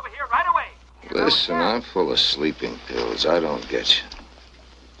better get over here right away. Listen, I'm full of sleeping pills. I don't get you.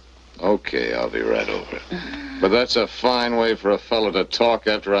 Okay, I'll be right over. But that's a fine way for a fellow to talk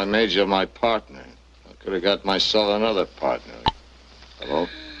after I made you my partner. I could have got myself another partner. Hello?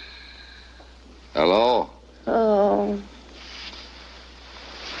 Hello? Oh.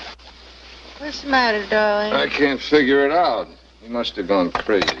 What's the matter, darling? I can't figure it out. He must have gone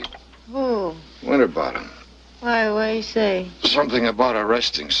crazy. Who? Winterbottom. Why, what do you say? Something about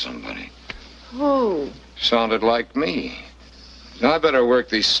arresting somebody. Who? Sounded like me. Now, I better work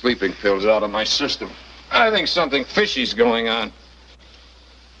these sleeping pills out of my system. I think something fishy's going on.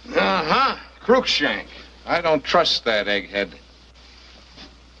 Uh-huh. Crookshank. I don't trust that egghead.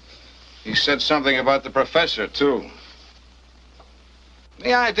 He said something about the professor, too.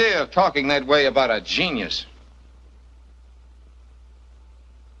 The idea of talking that way about a genius.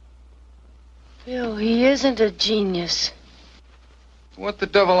 Bill, he isn't a genius. What the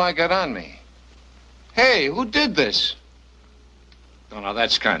devil I got on me? Hey, who did this? Oh, now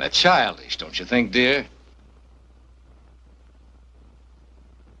that's kind of childish, don't you think, dear?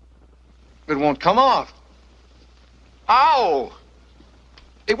 It won't come off. Ow!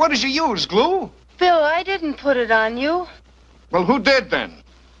 Hey, what did you use, glue? Bill, I didn't put it on you. Well, who did then?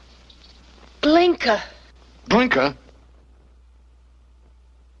 Glinka. Glinka?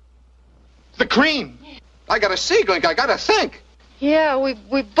 The cream. I gotta see, Glinka. I gotta think. Yeah,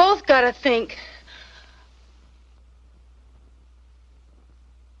 we both gotta think.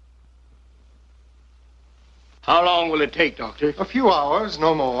 How long will it take, Doctor? A few hours,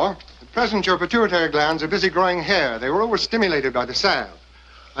 no more. At present, your pituitary glands are busy growing hair. They were overstimulated by the salve.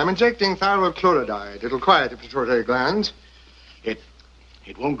 I'm injecting thyrochloridide. It'll quiet the pituitary glands.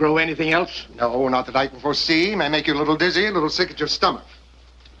 It won't grow anything else? No, not that I can foresee. May make you a little dizzy, a little sick at your stomach.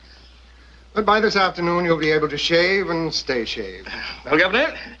 But by this afternoon, you'll be able to shave and stay shaved. Well,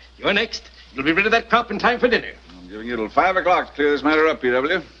 Governor, you're next. You'll be rid of that crop in time for dinner. I'm giving you till 5 o'clock to clear this matter up,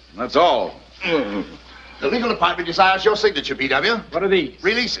 P.W. That's all. The legal department desires your signature, P.W. What are these?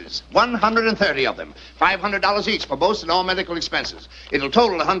 Releases. 130 of them. $500 each for most and all medical expenses. It'll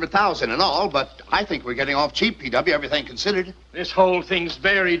total $100,000 in all, but I think we're getting off cheap, P.W., everything considered. This whole thing's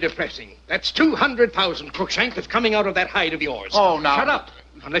very depressing. That's 200,000, Crookshank, that's coming out of that hide of yours. Oh, now. Shut up,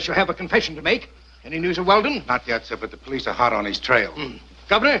 unless you have a confession to make. Any news of Wheldon? Not yet, sir, but the police are hot on his trail.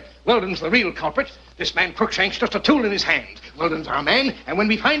 Governor, Wheldon's the real culprit. This man Crookshank's just a tool in his hand. Wheldon's our man, and when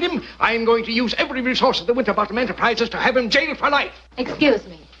we find him, I'm going to use every resource of the Winterbottom Enterprises to have him jailed for life. Excuse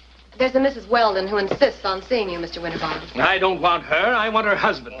me. There's a Mrs. Wheldon who insists on seeing you, Mr. Winterbottom. I don't want her. I want her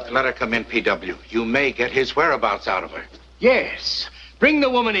husband. Let her come in, P.W. You may get his whereabouts out of her. Yes. Bring the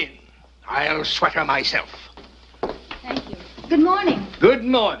woman in. I'll sweat her myself. Thank you. Good morning. Good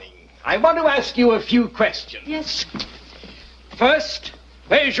morning. I want to ask you a few questions. Yes. First,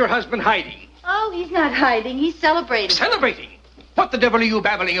 where's your husband hiding? Oh, he's not hiding. He's celebrating. Celebrating? What the devil are you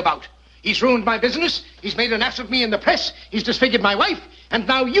babbling about? He's ruined my business. He's made an ass of me in the press. He's disfigured my wife. And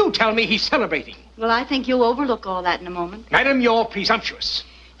now you tell me he's celebrating. Well, I think you'll overlook all that in a moment. Madam, you're presumptuous.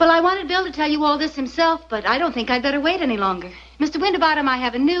 Well, I wanted Bill to tell you all this himself, but I don't think I'd better wait any longer. Mr. Winterbottom, I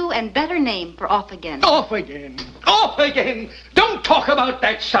have a new and better name for Off Again. Off again. Off again. Don't talk about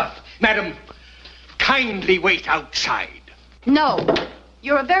that stuff. Madam, kindly wait outside. No.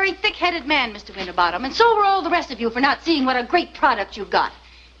 You're a very thick-headed man, Mr. Winterbottom, and so are all the rest of you for not seeing what a great product you've got.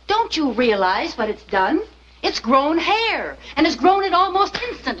 Don't you realize what it's done? It's grown hair, and has grown it almost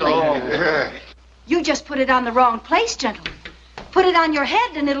instantly. Oh. You just put it on the wrong place, gentlemen. Put it on your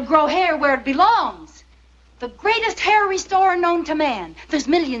head, and it'll grow hair where it belongs. The greatest hair restorer known to man. There's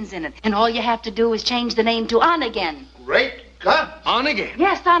millions in it, and all you have to do is change the name to On Again. Great God. On again.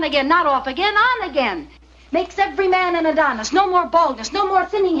 Yes, On Again, not Off Again, On Again. Makes every man an Adonis. No more baldness, no more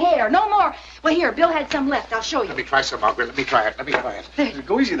thinning hair, no more... Well, here, Bill had some left. I'll show you. Let me try some, Margaret. Let me try it.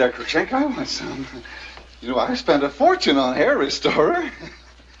 Go easy there, Crookshank. I want some. You know, I spent a fortune on hair restorer.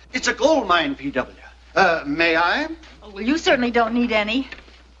 It's a gold mine, P.W. May I? Oh, well, you certainly don't need any.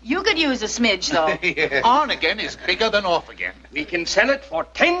 You could use a smidge, though. Yeah. On Again is bigger than Off Again. We can sell it for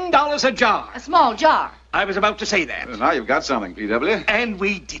 $10 a jar. A small jar. I was about to say that. Well, now you've got something, P.W. And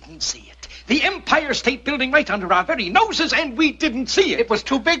we didn't see it. The Empire State Building right under our very noses, and we didn't see it. It was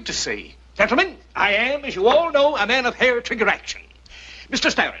too big to see. Gentlemen, I am, as you all know, a man of hair trigger action.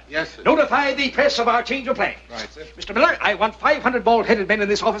 Mr. Starrett. Yes, sir. Notify the press of our change of plans. Right, sir. Mr. Miller, I want 500 bald-headed men in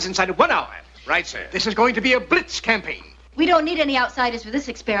this office inside of 1 hour. Right, sir. This is going to be a blitz campaign. We don't need any outsiders for this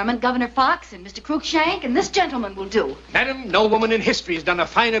experiment. Governor Fox and Mr. Crookshank and this gentleman will do. Madam, no woman in history has done a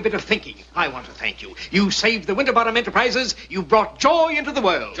finer bit of thinking. I want to thank you. You saved the Winterbottom Enterprises. You brought joy into the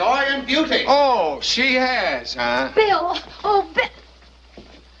world. Joy and beauty. Oh, she has, huh? Bill! Oh, Bill!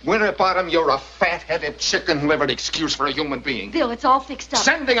 Winterbottom, you're a fat-headed, chicken-livered excuse for a human being. Bill, it's all fixed up.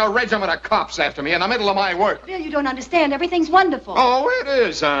 Sending a regiment of cops after me in the middle of my work. Bill, you don't understand. Everything's wonderful. Oh, it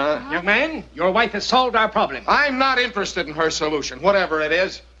is, huh? Young man, your wife has solved our problem. I'm not interested in her solution, whatever it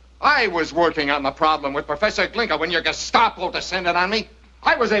is. I was working on the problem with Professor Glinka when your Gestapo descended on me.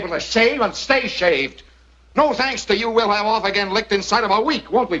 I was able to shave and stay shaved. No thanks to you, we'll have Off Again licked inside of a week,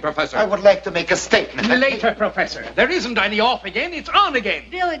 won't we, Professor? I would like to make a statement. Later, Professor. There isn't any Off Again, it's On Again.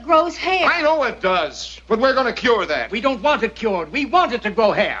 Bill, it grows hair. I know it does, but we're going to cure that. We don't want it cured. We want it to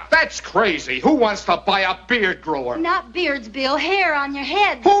grow hair. That's crazy. Who wants to buy a beard grower? Not beards, Bill. Hair on your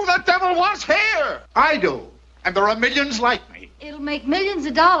head. Who the devil wants hair? I do. And there are millions like me. It'll make millions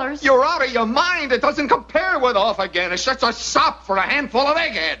of dollars. You're out of your mind. It doesn't compare with Off Again. It's just a sop for a handful of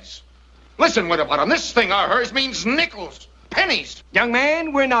eggheads. Listen, Winterbottom, this thing of hers means nickels. pennies. Young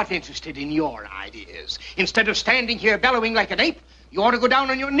man, we're not interested in your ideas. Instead of standing here bellowing like an ape, you ought to go down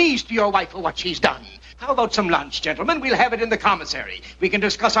on your knees to your wife for what she's done. How about some lunch, gentlemen? We'll have it in the commissary. We can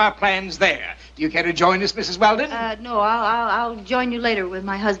discuss our plans there. Do you care to join us, Mrs. Wheldon? No, I'll join you later with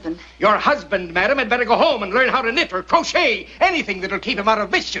my husband. Your husband, madam, had better go home and learn how to knit or crochet, anything that'll keep him out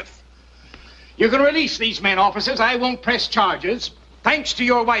of mischief. You can release these men, officers. I won't press charges. Thanks to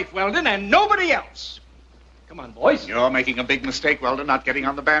your wife, Wheldon, and nobody else. Come on, boys. You're making a big mistake, Wheldon, not getting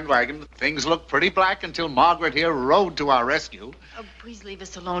on the bandwagon. Things looked pretty black until Margaret here rode to our rescue. Oh, please leave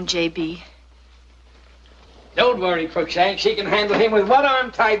us alone, J.B. Don't worry, Crookshank. She can handle him with one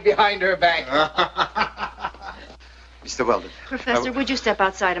arm tied behind her back. Mr. Wheldon. Professor, would you step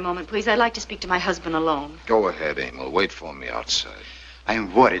outside a moment, please? I'd like to speak to my husband alone. Go ahead, Emil. Wait for me outside. I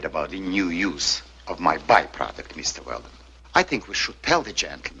am worried about the new use of my byproduct, Mr. Wheldon. I think we should tell the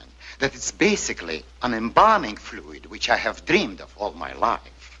gentleman that it's basically an embalming fluid which I have dreamed of all my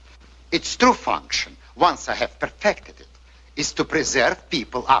life. Its true function, once I have perfected it, is to preserve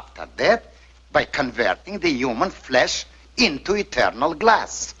people after death by converting the human flesh into eternal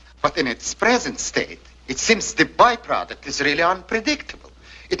glass. But in its present state, it seems the byproduct is really unpredictable.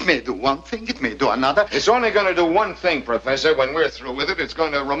 It may do one thing, it may do another. It's only going to do one thing, Professor. When we're through with it, it's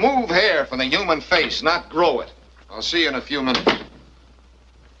going to remove hair from the human face, not grow it. I'll see you in a few minutes.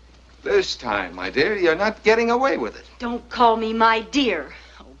 This time, my dear, you're not getting away with it. Don't call me my dear.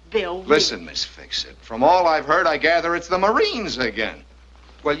 Oh, Bill. Listen, Miss Fix-It. From all I've heard, I gather it's the Marines again.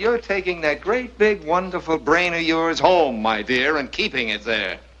 Well, you're taking that great, big, wonderful brain of yours home, my dear, and keeping it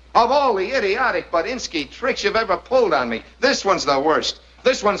there. Of all the idiotic Badinsky tricks you've ever pulled on me, this one's the worst.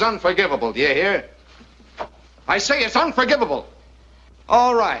 This one's unforgivable, do you hear? I say it's unforgivable.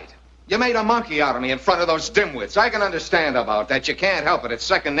 All right. You made a monkey out of me in front of those dimwits. I can understand about that. You can't help it. It's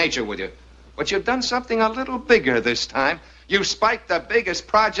second nature with you. But you've done something a little bigger this time. You spiked the biggest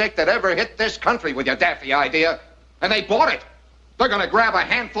project that ever hit this country with your daffy idea, and they bought it. They're going to grab a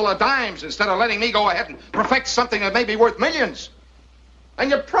handful of dimes instead of letting me go ahead and perfect something that may be worth millions. And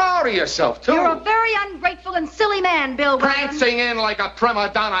you're proud of yourself, too. You're a very ungrateful and silly man, Bill Wheldon. Prancing in like a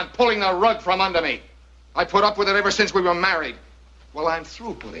prima donna and pulling the rug from under me. I put up with it ever since we were married. Well, I'm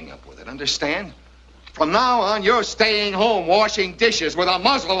through putting up with it, understand? From now on, you're staying home washing dishes with a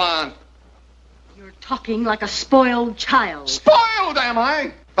muzzle on. You're talking like a spoiled child. Spoiled, am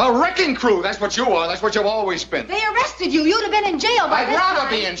I? A wrecking crew, that's what you are. That's what you've always been. They arrested you. You'd have been in jail by I'd this rather time.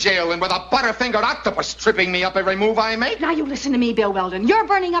 be in jail than with a butterfingered octopus tripping me up every move I make. Now you listen to me, Bill Wheldon. You're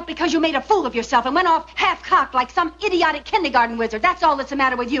burning up because you made a fool of yourself and went off half-cocked like some idiotic kindergarten wizard. That's all that's the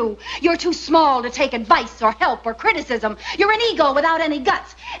matter with you. You're too small to take advice or help or criticism. You're an ego without any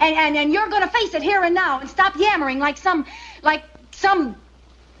guts. And you're going to face it here and now and stop yammering like some...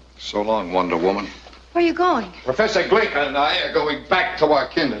 So long, Wonder Woman. Where are you going? Professor Glinka and I are going back to our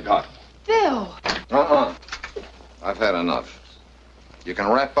kindergarten. Bill. I've had enough. You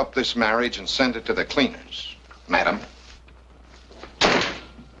can wrap up this marriage and send it to the cleaners, madam.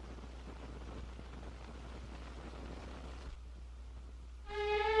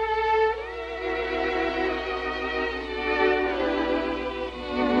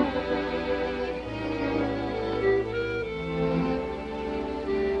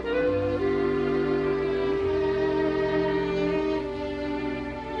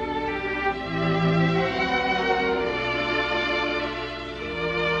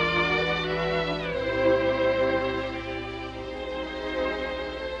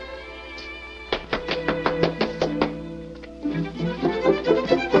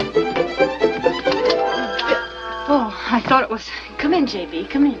 Thought it was... Come in, J.B.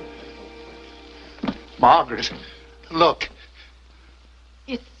 Come in. Margaret, look.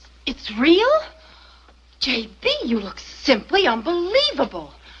 It's real? J.B., you look simply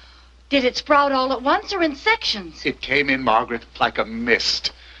unbelievable. Did it sprout all at once or in sections? It came in, Margaret, like a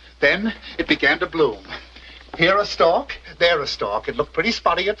mist. Then it began to bloom. Here a stalk, there a stalk. It looked pretty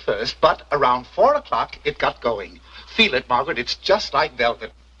spotty at first, but around 4 o'clock it got going. Feel it, Margaret. It's just like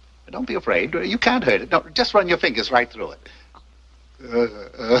velvet. Don't be afraid. You can't hurt it. No, just run your fingers right through it.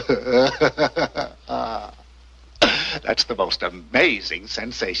 That's the most amazing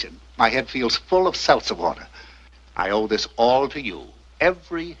sensation. My head feels full of seltzer water. I owe this all to you.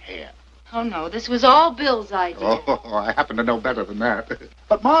 Every hair. Oh, no, this was all Bill's idea. Oh, I happen to know better than that.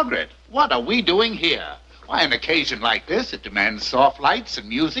 But, Margaret, what are we doing here? Why, an occasion like this, it demands soft lights and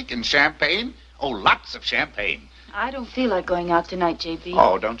music and champagne. Oh, lots of champagne. I don't feel like going out tonight, J.B.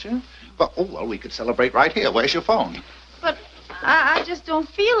 Oh, don't you? Well, we could celebrate right here. Where's your phone? But I just don't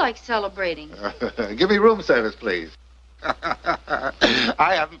feel like celebrating. Give me room service, please.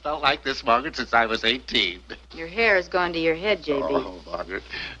 I haven't felt like this, Margaret, since I was 18. Your hair has gone to your head, J.B. Oh, Margaret,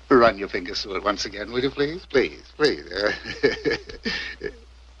 run your fingers through it once again, will you, please? Please, please.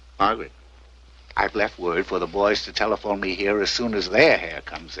 Margaret, I've left word for the boys to telephone me here as soon as their hair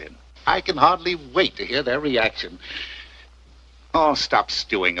comes in. I can hardly wait to hear their reaction. Oh, stop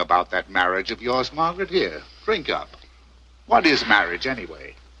stewing about that marriage of yours, Margaret. Here, drink up. What is marriage,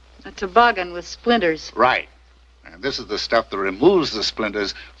 anyway? A toboggan with splinters. Right. And this is the stuff that removes the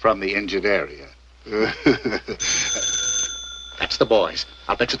splinters from the injured area. That's the boys.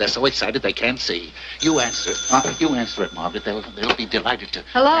 I'll bet you they're so excited they can't see. You answer. You answer it, Margaret. They'll be delighted to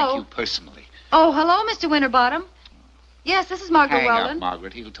Hello? thank you personally. Oh, hello, Mr. Winterbottom. Yes, this is Margaret Hang Wheldon. up,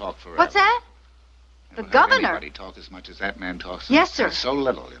 Margaret. He'll talk forever. What's that? The Never have governor. Anybody talk as much as that man talks. Yes, sir. So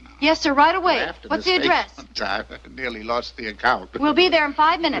little, you know. Yes, sir, right away. After What's this the address? one time, I nearly lost the account. We'll be there in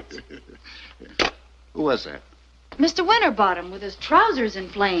 5 minutes. Who was that? Mr. Winterbottom with his trousers in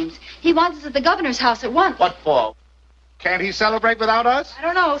flames. He wants us at the governor's house at once. What for? Can't he celebrate without us? I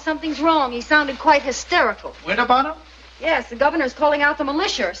don't know. Something's wrong. He sounded quite hysterical. Winterbottom? Yes, the governor's calling out the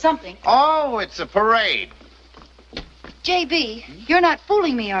militia or something. Oh, it's a parade. J.B., you're not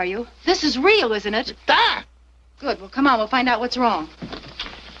fooling me, are you? This is real, isn't it? Ah! Good. Well, come on. We'll find out what's wrong.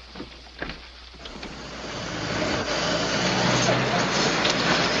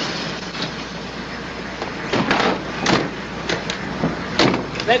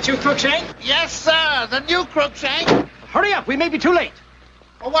 That's you, Crookshank? Yes, sir. The new Crookshank. Hurry up. We may be too late.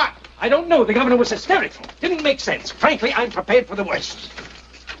 For what? I don't know. The governor was hysterical. Didn't make sense. Frankly, I'm prepared for the worst.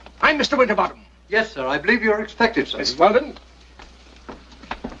 I'm Mr. Winterbottom. Yes, sir. I believe you're expected, sir. Mrs. Wheldon?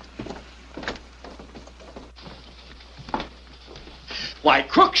 Why,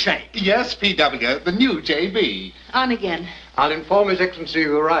 Crookshank. Yes, P.W., the new J.B. On again. I'll inform His Excellency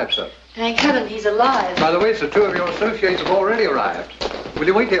you arrived, sir. Thank heaven he's alive. By the way, sir, 2 of your associates have already arrived. Will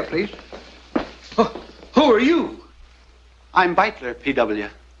you wait here, please? Who are you? I'm Beitler, P.W.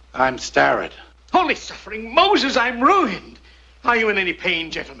 I'm Starrett. Holy suffering Moses, I'm ruined. Are you in any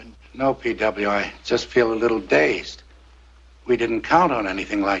pain, gentlemen? No, P.W., I just feel a little dazed. We didn't count on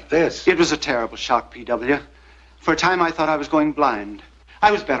anything like this. It was a terrible shock, P.W. For a time, I thought I was going blind.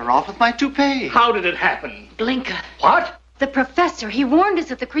 I was better off with my toupee. How did it happen? Blinker. What? The professor, he warned us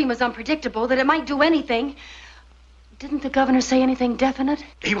that the cream was unpredictable, that it might do anything. Didn't the governor say anything definite?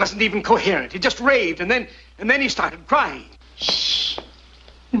 He wasn't even coherent. He just raved, and then he started crying. Shh.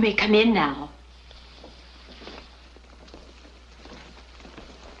 You may come in now.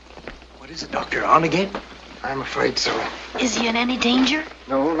 What is it, Doctor? On again? I'm afraid so. Is he in any danger?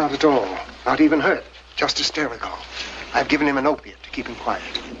 No, not at all. Not even hurt. Just hysterical. I've given him an opiate to keep him quiet.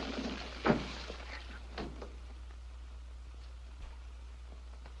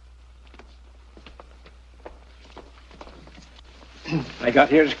 I got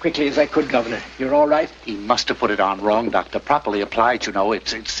here as quickly as I could, Governor. You're all right? He must have put it on wrong, Doctor. Properly applied, you know,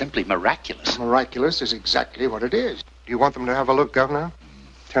 it's simply miraculous. Miraculous is exactly what it is. Do you want them to have a look, Governor?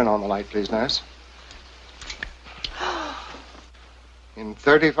 Turn on the light, please, nurse. In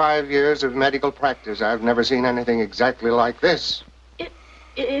 35 years of medical practice, I've never seen anything exactly like this.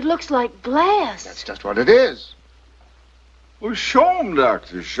 It looks like glass. That's just what it is. Well, show 'em,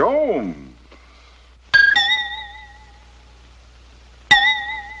 Doctor, show 'em.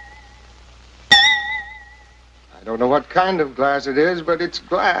 I don't know what kind of glass it is, but it's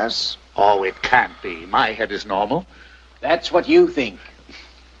glass. Oh, it can't be. My head is normal. That's what you think.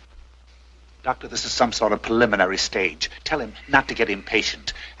 Doctor, this is some sort of preliminary stage. Tell him not to get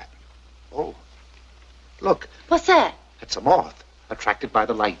impatient. Oh, look. What's that? It's a moth, attracted by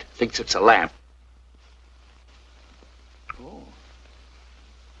the light. Thinks it's a lamp. Oh.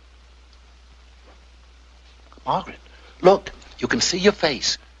 Margaret, look. You can see your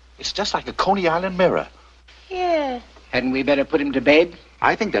face. It's just like a Coney Island mirror. Yeah. Hadn't we better put him to bed?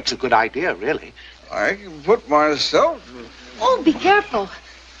 I think that's a good idea, really. I can put myself... Oh, be careful.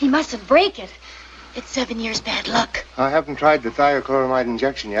 He mustn't break it. It's 7 years bad luck. I haven't tried the thiochloride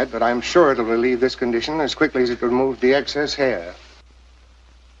injection yet, but I'm sure it'll relieve this condition as quickly as it removes the excess hair.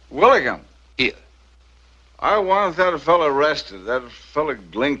 Willigan. Here. I want that fella arrested, that fella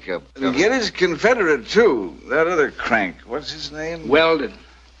Glinka. And get his confederate, too. That other crank. What's his name? Wheldon.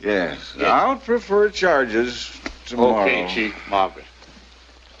 Yes. I'll prefer charges tomorrow. Okay, Chief. Margaret.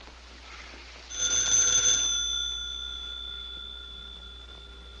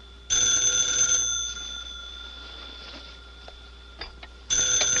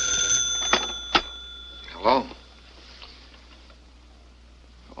 Hello?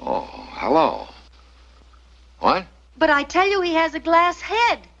 Oh, hello. What? But I tell you, he has a glass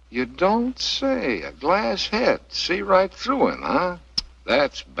head. You don't say. A glass head. See right through him, huh?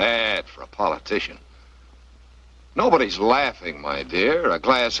 That's bad for a politician. Nobody's laughing, my dear. A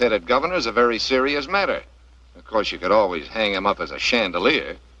glass-headed governor is a very serious matter. Of course, you could always hang him up as a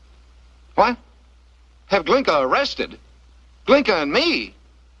chandelier. What? Have Glinka arrested? Glinka and me?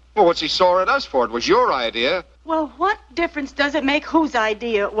 Well, what's he sore at us for? It was your idea. Well, what difference does it make whose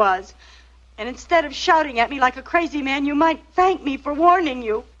idea it was? And instead of shouting at me like a crazy man, you might thank me for warning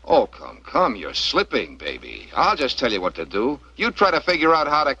you. Oh, come, you're slipping, baby. I'll just tell you what to do. You try to figure out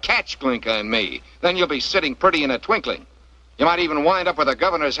how to catch Glinka and me. Then you'll be sitting pretty in a twinkling. You might even wind up with the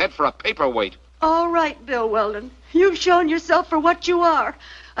governor's head for a paperweight. All right, Bill Wheldon. You've shown yourself for what you are.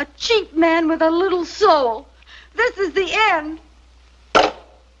 A cheap man with a little soul. This is the end.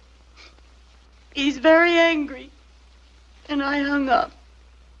 He's very angry. And I hung up.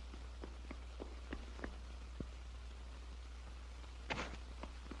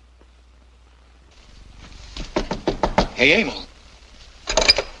 Hey, Emil.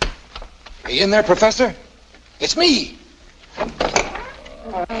 Are you in there, Professor? It's me. Hey,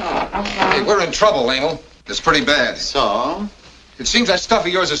 we're in trouble, Emil. It's pretty bad. So? It seems that stuff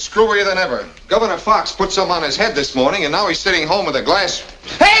of yours is screwier than ever. Governor Fox put some on his head this morning, and now he's sitting home with a glass...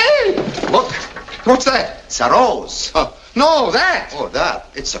 Hey! Look. What's that? It's a rose. No, that. Oh, that.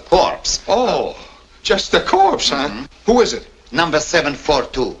 It's a corpse. Oh, just a corpse, huh? Mm-hmm. Who is it? Number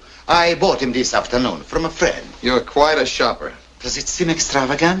 742. I bought him this afternoon from a friend. You're quite a shopper. Does it seem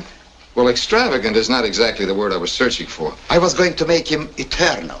extravagant? Well, extravagant is not exactly the word I was searching for. I was going to make him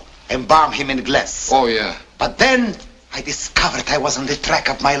eternal, embalm him in glass. Oh, yeah. But then I discovered I was on the track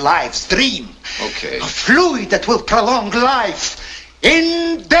of my life's dream. Okay. A fluid that will prolong life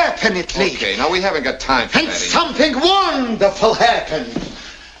indefinitely. Okay, now we haven't got time for and that. Something wonderful happened.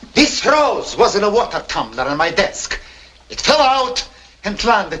 This rose was in a water tumbler on my desk. It fell out and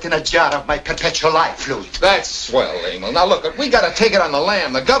landed in a jar of my perpetual life fluid. That's swell, Emil. Now, look, we got to take it on the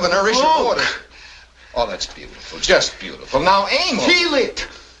lam. The governor issued orders. Oh, that's beautiful. Just beautiful. Now, Emil... Feel it.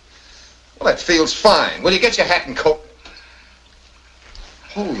 Well, that feels fine. Will you get your hat and coat?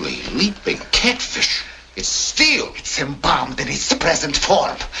 Holy leaping catfish. It's steel. It's embalmed in its present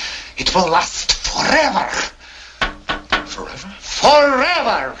form. It will last forever. Forever?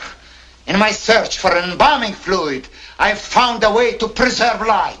 Forever! In my search for an embalming fluid, I've found a way to preserve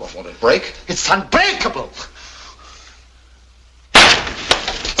life. Well, won't it break? It's unbreakable.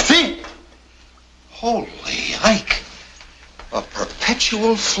 See? Holy Ike. A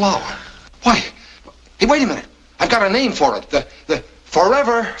perpetual flower. Why? Hey, wait a minute. I've got a name for it. The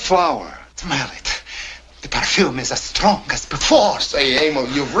Forever Flower. Smell it. The perfume is as strong as before. Say, Emil,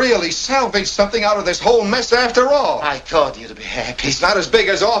 you've really salvaged something out of this whole mess after all. I thought you'd be happy. It's not as big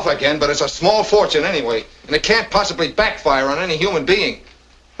as off again, but it's a small fortune anyway. And it can't possibly backfire on any human being.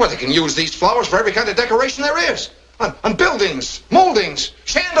 Well, they can use these flowers for every kind of decoration there is. On buildings, moldings,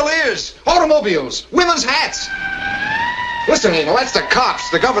 chandeliers, automobiles, women's hats. Listen, Emil, that's the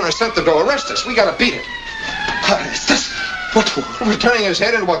cops. The governor sent them to arrest us. We gotta beat it. Arrest us? What for? We're turning his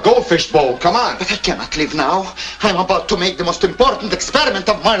head into a goldfish bowl. Come on. But I cannot leave now. I'm about to make the most important experiment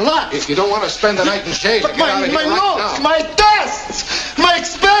of my life. If you don't want to spend the night in shade, but get out of here my right notes, now. my tests, my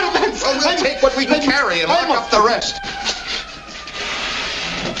experiments. Well, we'll take what we can carry and lock up the rest.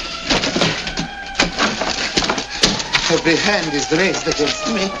 Every hand is raised against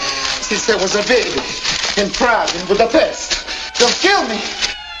me since I was a baby in Prague and Budapest. Don't kill me.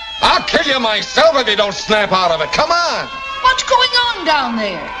 I'll kill you myself if you don't snap out of it. Come on. What's going on down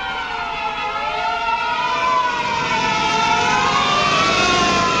there?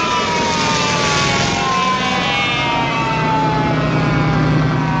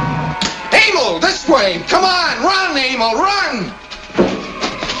 Emil, this way. Come on. Run, Emil, run.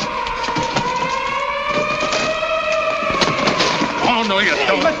 Oh, no, you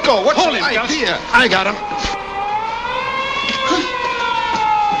don't. Let go. What's Hold the him, Gus. idea? I got him.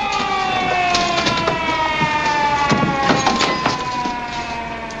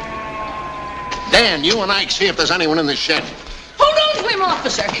 Dan, you and Ike see if there's anyone in the shed. Hold on to him,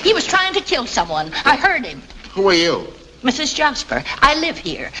 officer. He was trying to kill someone. I heard him. Who are you? Mrs. Jasper, I live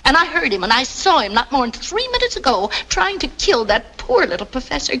here, and I heard him, and I saw him not more than 3 minutes ago trying to kill that poor little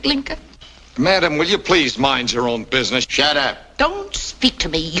Professor Glinka. Madam, will you please mind your own business? Shut up. Don't speak to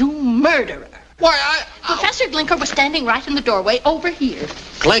me, you murderer. Why, Professor Glinka was standing right in the doorway over here.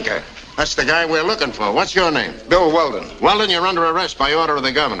 Clinker. That's the guy we're looking for. What's your name? Bill Wheldon. Wheldon, you're under arrest by order of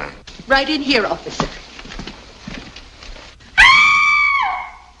the governor. Right in here, officer.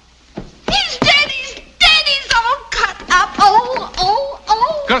 He's dead, he's all cut up.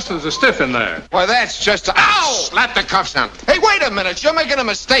 Oh. Gus, There's a stiff in there. Why, that's just... Ow! Slap the cuffs on. Hey, wait a minute. You're making a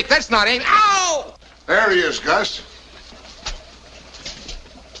mistake. That's not aim. Ow! There he is, Gus.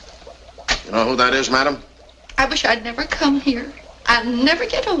 You know who that is, madam? I wish I'd never come here. I'll never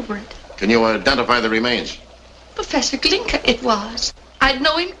get over it. Can you identify the remains? Professor Glinka it was. I'd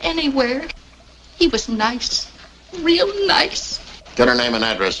know him anywhere. He was nice. Real nice. Get her name and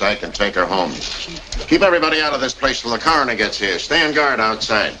address so I can take her home. Keep everybody out of this place till the coroner gets here. Stay on guard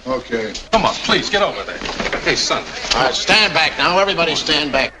outside. Okay. Come on, please, get over there. Hey, son. All right, stand back now. Everybody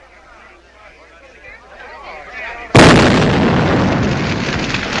stand back.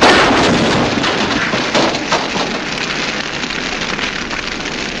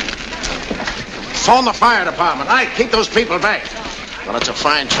 Phone the fire department. All right, keep those people back. Well, it's a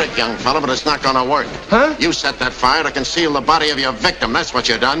fine trick, young fella, but it's not gonna work. Huh? You set that fire to conceal the body of your victim. That's what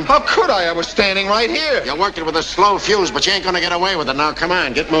you done. How could I? I was standing right here. You worked it with a slow fuse, but you ain't gonna get away with it. Now, come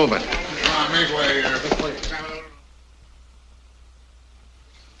on, get moving. Come on, make way here.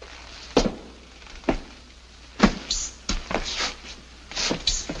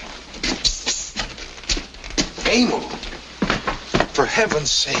 Emil. For heaven's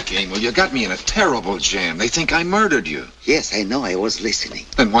sake, Emil, you got me in a terrible jam. They think I murdered you. Yes, I know. I was listening.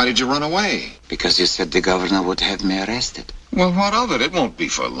 Then why did you run away? Because you said the governor would have me arrested. Well, what of it? It won't be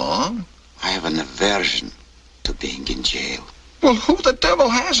for long. I have an aversion to being in jail. Well, who the devil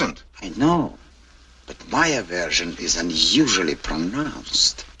hasn't? I know. But my aversion is unusually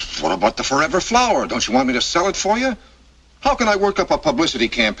pronounced. What about the Forever Flower? Don't you want me to sell it for you? How can I work up a publicity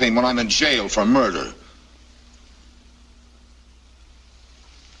campaign when I'm in jail for murder?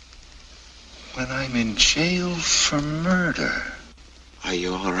 When I'm in jail for murder. Are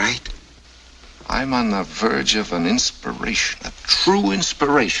you all right? I'm on the verge of an inspiration, a true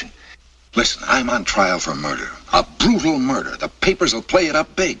inspiration. Listen, I'm on trial for murder, a brutal murder. The papers will play it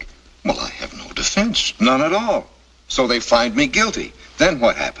up big. Well, I have no defense, none at all. So they find me guilty. Then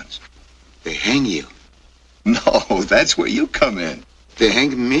what happens? They hang you. No, that's where you come in. They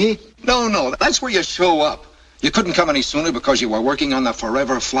hang me? No, that's where you show up. You couldn't come any sooner because you were working on the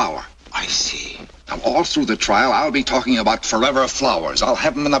Forever Flower. I see. Now, all through the trial, I'll be talking about Forever Flowers. I'll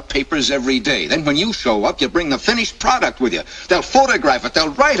have them in the papers every day. Then when you show up, you bring the finished product with you. They'll photograph it. They'll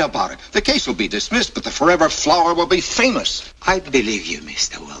write about it. The case will be dismissed, but the Forever Flower will be famous. I believe you,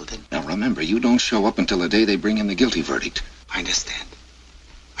 Mr. Wheldon. Now, remember, you don't show up until the day they bring in the guilty verdict. I understand.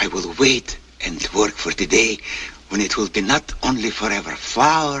 I will wait and work for the day when it will be not only Forever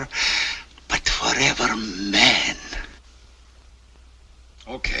Flower, but Forever Man.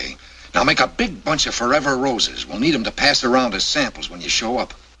 Okay. Now make a big bunch of Forever Roses. We'll need them to pass around as samples when you show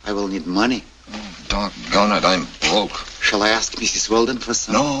up. I will need money. Oh, doggone it, I'm broke. Shall I ask Mrs. Wheldon for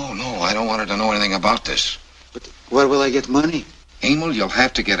some? No, I don't want her to know anything about this. But where will I get money? Emil, you'll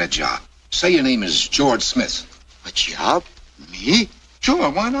have to get a job. Say your name is George Smith. A job? Me?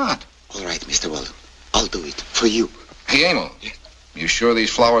 Sure, why not? All right, Mr. Wheldon. I'll do it for you. Hey, Emil, you sure these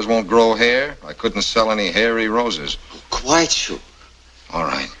flowers won't grow hair? I couldn't sell any hairy roses. Quite sure. All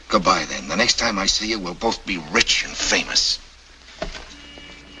right. Goodbye, then. The next time I see you, we'll both be rich and famous.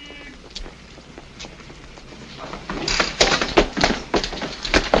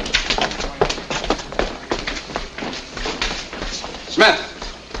 Smith!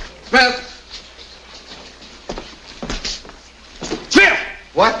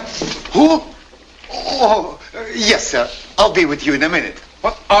 What? Who? Oh, yes, sir. I'll be with you in a minute.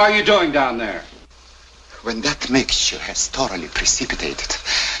 What are you doing down there? When that mixture has thoroughly precipitated,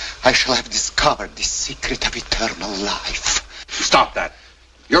 I shall have discovered the secret of eternal life. Stop that.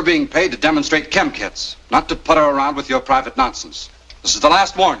 You're being paid to demonstrate chem kits, not to putter around with your private nonsense. This is the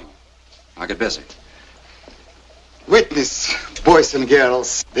last warning. Now get busy. Witness, boys and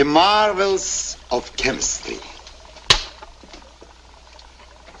girls, the marvels of chemistry.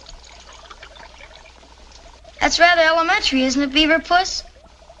 That's rather elementary, isn't it, Beaver Puss?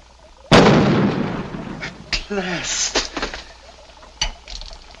 Last.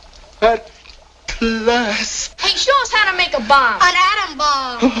 At last. Hey, show us how to make a bomb. An atom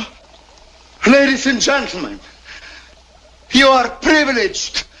bomb. Ladies and gentlemen, you are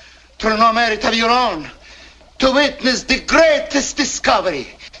privileged through no merit of your own to witness the greatest discovery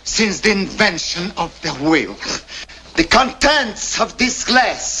since the invention of the wheel. The contents of this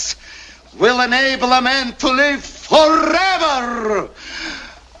glass will enable a man to live forever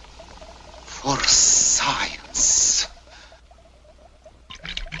for science.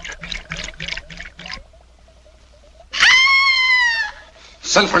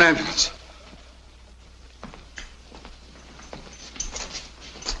 Send for an ambulance.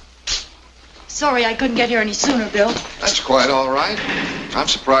 Sorry I couldn't get here any sooner, Bill. That's quite all right. I'm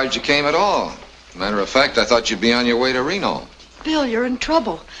surprised you came at all. Matter of fact, I thought you'd be on your way to Reno. Bill, you're in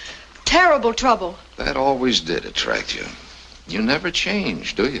trouble. Terrible trouble. That always did attract you. You never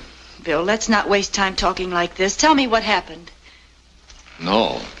change, do you? Bill, let's not waste time talking like this. Tell me what happened.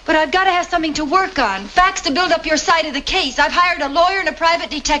 No. But I've got to have something to work on. Facts to build up your side of the case. I've hired a lawyer and a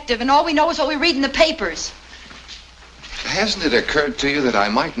private detective, and all we know is what we read in the papers. Hasn't it occurred to you that I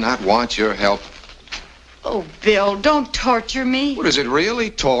might not want your help? Oh, Bill, don't torture me. What, is it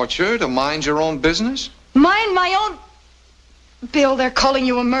really torture to mind your own business? Mind my own... Bill, they're calling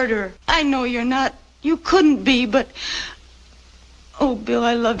you a murderer. I know you're not. You couldn't be, but... Oh, Bill,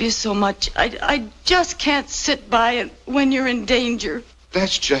 I love you so much. I just can't sit by it when you're in danger.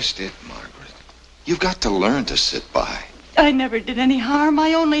 That's just it, Margaret. You've got to learn to sit by. I never did any harm.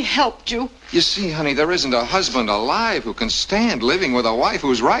 I only helped you. You see, honey, there isn't a husband alive who can stand living with a wife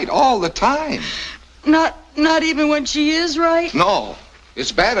who's right all the time. Not even when she is right? No.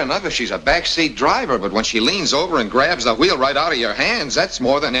 It's bad enough if she's a backseat driver, but when she leans over and grabs the wheel right out of your hands, that's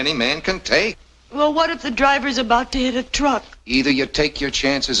more than any man can take. Well, what if the driver's about to hit a truck? Either you take your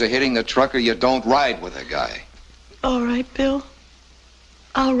chances of hitting the truck or you don't ride with a guy. All right, Bill.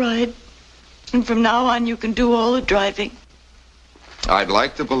 I'll ride. And from now on, you can do all the driving. I'd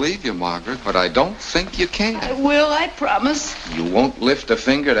like to believe you, Margaret, but I don't think you can. I will, I promise. You won't lift a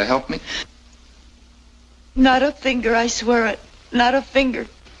finger to help me? Not a finger, I swear it. Not a finger.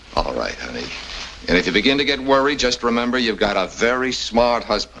 All right, honey. And if you begin to get worried, just remember you've got a very smart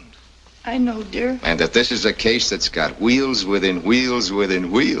husband. I know, dear. And that this is a case that's got wheels within wheels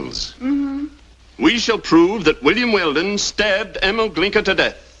within wheels. Mm-hmm. We shall prove that William Wheldon stabbed Emil Glinka to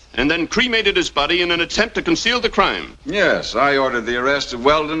death and then cremated his body in an attempt to conceal the crime. Yes, I ordered the arrest of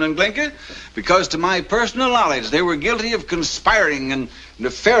Wheldon and Glinka because, to my personal knowledge, they were guilty of conspiring and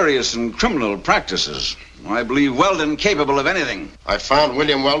nefarious and criminal practices. I believe Wheldon capable of anything. I found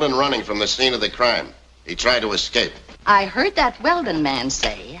William Wheldon running from the scene of the crime. He tried to escape. I heard that Wheldon man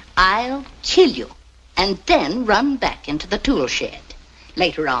say, "I'll kill you," and then run back into the tool shed.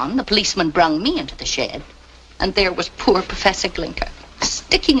 Later on, the policeman brung me into the shed, and there was poor Professor Glinka,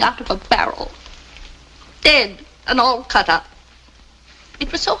 sticking out of a barrel, dead and all cut up.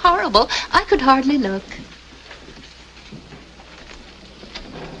 It was so horrible, I could hardly look.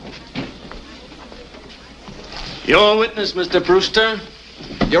 Your witness, Mr. Brewster.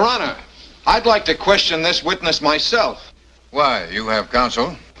 Your Honor, I'd like to question this witness myself. Why, you have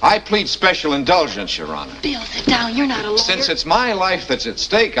counsel? I plead special indulgence, Your Honor. Bill, sit down. You're not a lawyer. Since it's my life that's at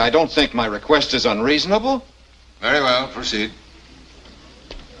stake, I don't think my request is unreasonable. Very well, proceed.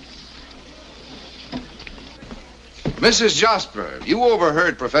 Mrs. Jasper, you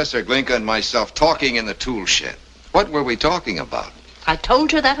overheard Professor Glinka and myself talking in the tool shed. What were we talking about? I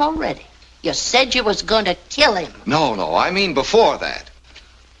told you that already. You said you was going to kill him. No, I mean before that.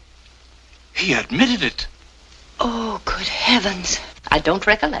 He admitted it. Oh, good heavens. I don't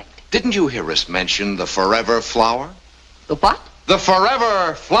recollect. Didn't you hear us mention the forever flower? The what? The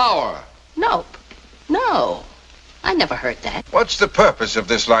forever flower. Nope. No. I never heard that. What's the purpose of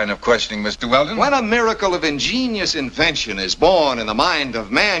this line of questioning, Mr. Wheldon? When a miracle of ingenious invention is born in the mind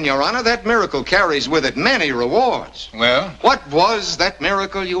of man, Your Honor, that miracle carries with it many rewards. Well? What was that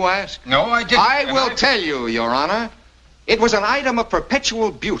miracle, you ask? No, I didn't. I will tell you, Your Honor. It was an item of perpetual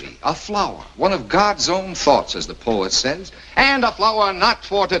beauty, a flower, one of God's own thoughts, as the poet says, and a flower not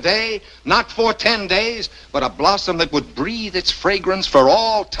for today, not for 10 days, but a blossom that would breathe its fragrance for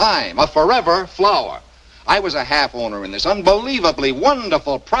all time, a forever flower. I was a half-owner in this unbelievably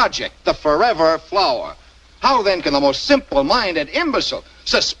wonderful project, the forever flower. How then can the most simple-minded imbecile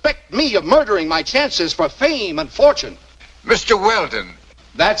suspect me of murdering my chances for fame and fortune? Mr. Wheldon.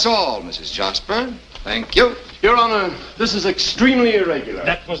 That's all, Mrs. Jasper. Thank you. Your Honor, this is extremely irregular.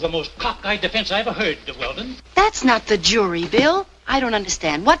 That was the most cockeyed defense I ever heard, Wheldon. That's not the jury, Bill. I don't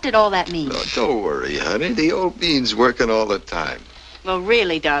understand. What did all that mean? Oh, don't worry, honey. The old bean's working all the time. Well,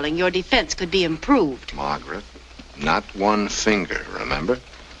 really, darling, your defense could be improved. Margaret, not one finger, remember?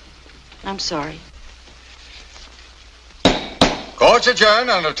 I'm sorry. Court's adjourned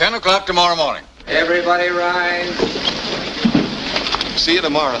until 10 o'clock tomorrow morning. Everybody rise. See you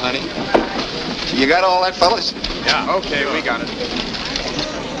tomorrow, honey. You got all that, fellas? Yeah. Okay, we got it.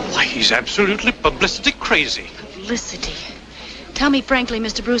 Why, he's absolutely publicity crazy. Publicity. Tell me frankly,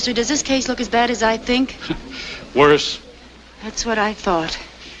 Mr. Brewster, does this case look as bad as I think? Worse. That's what I thought.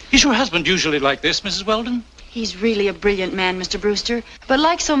 Is your husband usually like this, Mrs. Wheldon? He's really a brilliant man, Mr. Brewster. But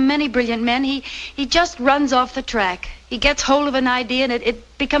like so many brilliant men, he just runs off the track. He gets hold of an idea and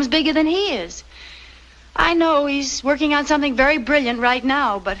it becomes bigger than he is. I know he's working on something very brilliant right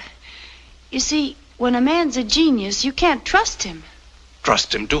now, but You see, when a man's a genius, you can't trust him.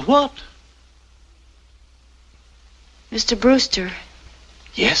 Trust him to what? Mr. Brewster.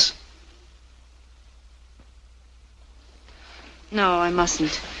 Yes? No, I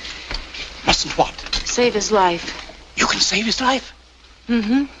mustn't. Mustn't what? Save his life. You can save his life?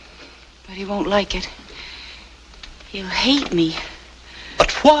 Mm-hmm. But he won't like it. He'll hate me.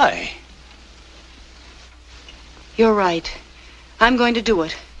 But why? You're right. I'm going to do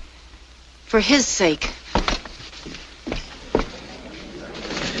it. For his sake.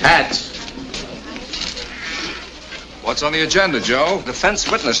 Hats. What's on the agenda, Joe?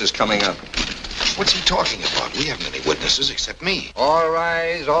 Defense witness is coming up. What's he talking about? We haven't any witnesses except me. All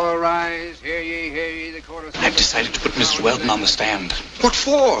rise, all rise. Hear ye, the court of... I've decided to put Mrs. Wheldon on the stand. What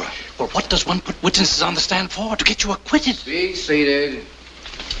for? Well, what does one put witnesses on the stand for? To get you acquitted. Be seated.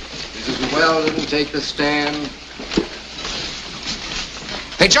 Mrs. Wheldon, take the stand.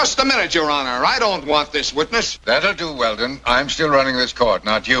 Hey, just a minute, Your Honor. I don't want this witness. That'll do, Wheldon. I'm still running this court,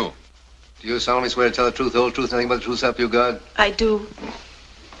 not you. Do you solemnly swear to tell the truth, the whole truth, nothing but the truth, so help you God? I do.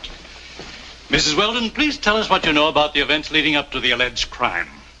 Mrs. Wheldon, please tell us what you know about the events leading up to the alleged crime.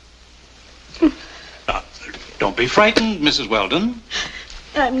 Don't be frightened, Mrs. Wheldon.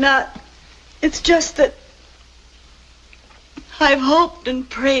 I'm not. It's just that I've hoped and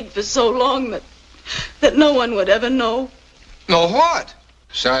prayed for so long that no one would ever know. Know what?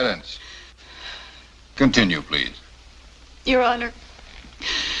 Silence. Continue, please. Your Honor,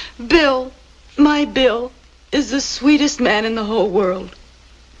 Bill, my Bill, is the sweetest man in the whole world.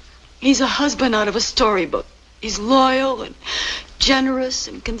 He's a husband out of a storybook. He's loyal and generous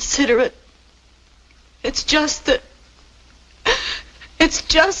and considerate. It's just that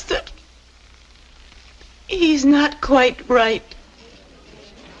he's not quite right.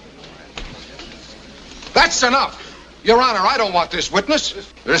 That's enough. Your Honor, I don't want this witness.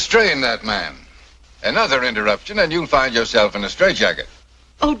 Restrain that man. Another interruption and you'll find yourself in a straitjacket.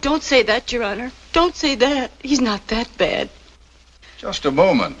 Oh, don't say that, Your Honor. Don't say that. He's not that bad. Just a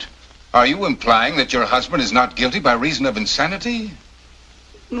moment. Are you implying that your husband is not guilty by reason of insanity?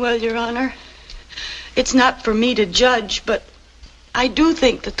 Well, Your Honor, it's not for me to judge, but I do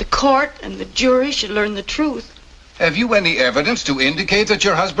think that the court and the jury should learn the truth. Have you any evidence to indicate that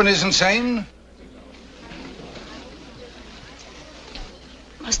your husband is insane?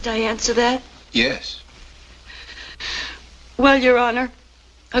 Must I answer that? Yes. Well, Your Honor,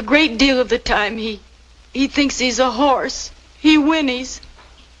 a great deal of the time he thinks he's a horse. He whinnies.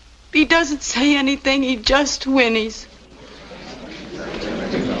 He doesn't say anything, he just whinnies.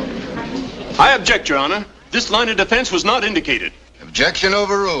 I object, Your Honor. This line of defense was not indicated. Objection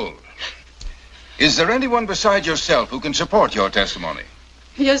overruled. Is there anyone beside yourself who can support your testimony?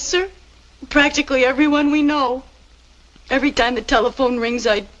 Yes, sir. Practically everyone we know. Every time the telephone rings,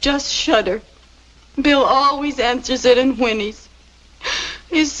 I just shudder. Bill always answers it and whinnies.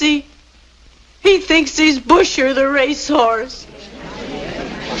 You see, he thinks he's Busher, the racehorse.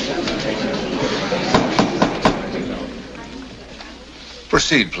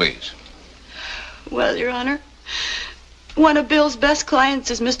 Proceed, please. Well, Your Honor, one of Bill's best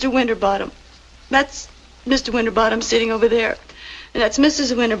clients is Mr. Winterbottom. That's Mr. Winterbottom sitting over there. And that's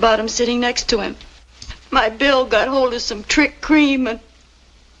Mrs. Winterbottom sitting next to him. My Bill got hold of some trick cream and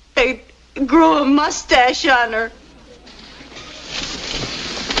they grew a mustache on her.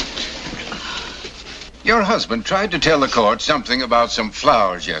 Your husband tried to tell the court something about some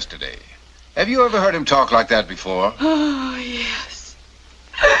flowers yesterday. Have you ever heard him talk like that before? Oh, yes.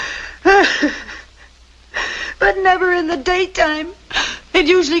 But never in the daytime. It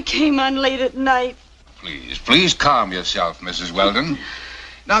usually came on late at night. Please calm yourself, Mrs. Wheldon.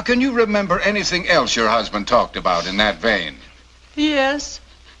 Now, can you remember anything else your husband talked about in that vein? Yes.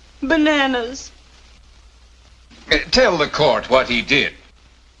 Bananas. Tell the court what he did.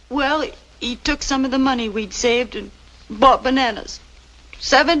 Well, he took some of the money we'd saved and bought bananas.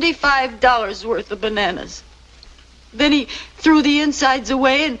 $75 worth of bananas. Then he threw the insides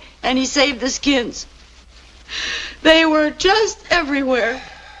away and he saved the skins. They were just everywhere.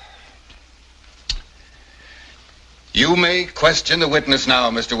 You may question the witness now,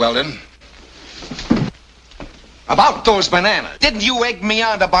 Mr. Wheldon. About those bananas. Didn't you egg me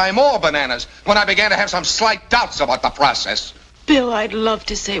on to buy more bananas when I began to have some slight doubts about the process? Bill, I'd love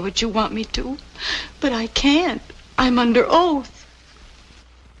to say what you want me to, but I can't. I'm under oath.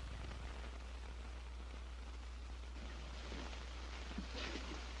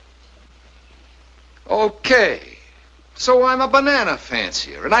 Okay. So I'm a banana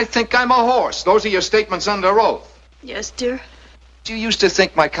fancier, and I think I'm a horse. Those are your statements under oath. Yes, dear. You used to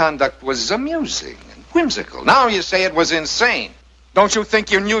think my conduct was amusing and whimsical. Now you say it was insane. Don't you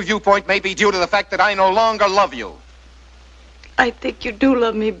think your new viewpoint may be due to the fact that I no longer love you? I think you do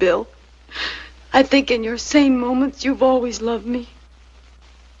love me, Bill. I think in your sane moments, you've always loved me.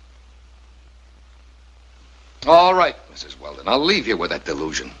 All right, Mrs. Wheldon, I'll leave you with that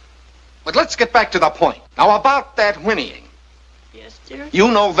delusion. But let's get back to the point. Now, about that whinnying. Yes, dear? You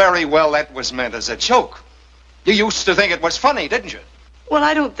know very well that was meant as a joke. You used to think it was funny, didn't you? Well,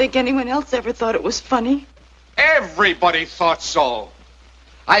 I don't think anyone else ever thought it was funny. Everybody thought so.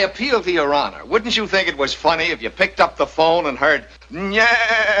 I appeal to your honor. Wouldn't you think it was funny if you picked up the phone and heard, "Yeah,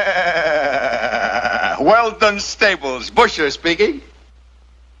 Wheldon Stables, Busher speaking"?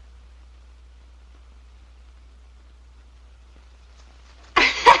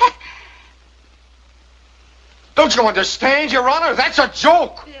 Don't you understand, Your Honor? That's a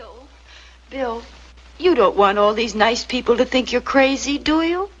joke. Bill, you don't want all these nice people to think you're crazy, do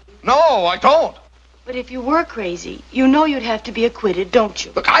you? No, I don't. But if you were crazy, you know you'd have to be acquitted, don't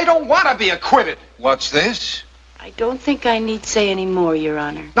you? Look, I don't want to be acquitted. What's this? I don't think I need say any more, Your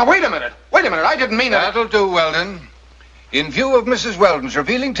Honor. Now, wait a minute. Wait a minute. I didn't mean it. That'll do, Wheldon. In view of Mrs. Wheldon's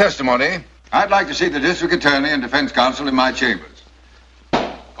revealing testimony, I'd like to see the district attorney and defense counsel in my chambers.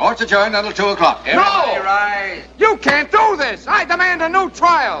 Court's adjourned until 2 o'clock. No! Rise. You can't do this. I demand a new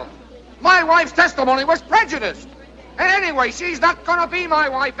trial. My wife's testimony was prejudiced. And anyway, she's not going to be my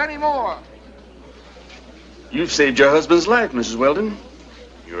wife anymore. You've saved your husband's life, Mrs. Wheldon.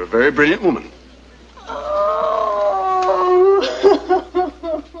 You're a very brilliant woman.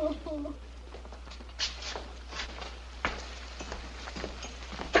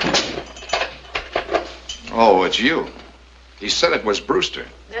 Oh, it's you. He said it was Brewster.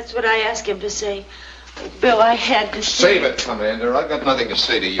 That's what I asked him to say. Oh, Bill, I had to Save it, Commander. I've got nothing to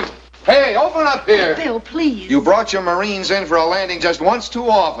say to you. Hey, open up here. Bill, please. You brought your Marines in for a landing just once too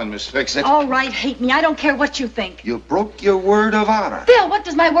often, Miss Fix-It. All right, hate me. I don't care what you think. You broke your word of honor. Bill, what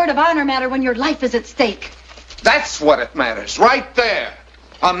does my word of honor matter when your life is at stake? That's what it matters, right there.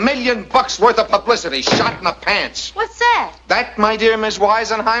 $1 million worth of publicity shot in the pants. What's that? That, my dear Miss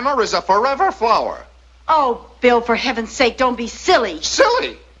Weisenheimer, is a forever flower. Oh, Bill, for heaven's sake, don't be silly.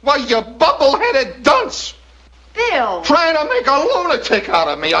 Silly? Why, you bubble-headed dunce. Bill. Trying to make a lunatic out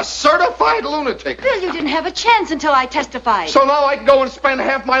of me, a certified lunatic. Bill, you didn't have a chance until I testified. So now I can go and spend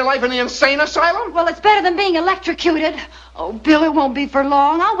half my life in the insane asylum? Well, it's better than being electrocuted. Oh, Bill, it won't be for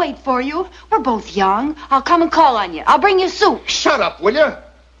long. I'll wait for you. We're both young. I'll come and call on you. I'll bring you soup. Shut up, will you?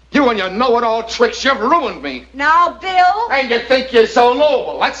 You and your know-it-all tricks, you've ruined me. Now, Bill. And you think you're so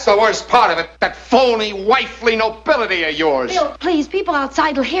noble. That's the worst part of it. That phony, wifely nobility of yours. Bill, please, people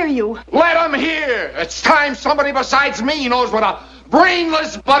outside will hear you. Let them hear. It's time somebody besides me knows what a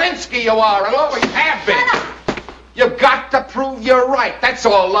brainless Bodinsky you are and always have been. You've got to prove you're right. That's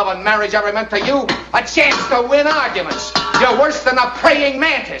all love and marriage ever meant to you. A chance to win arguments. You're worse than a praying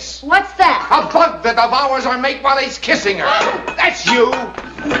mantis. What's that? A bug that devours her mate while he's kissing her. That's you.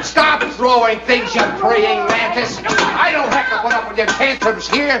 Stop throwing things, you praying mantis. I don't have to put up with your tantrums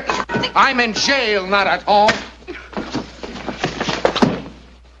here. I'm in jail, not at home.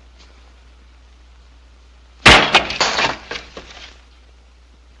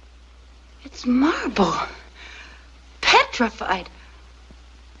 It's marble. Petrified.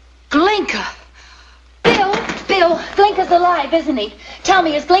 Glinka. Bill, Glinka's alive, isn't he? Tell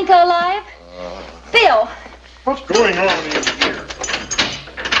me, is Glinka alive? Bill. What's going on in here?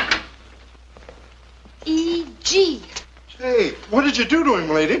 E.G. Hey, what did you do to him,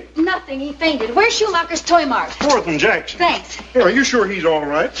 lady? Nothing, he fainted. Where's Schumacher's Toy Mart? 4th and Jackson. Thanks. Hey, are you sure he's all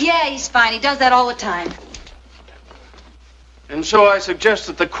right? Yeah, he's fine. He does that all the time. And so I suggest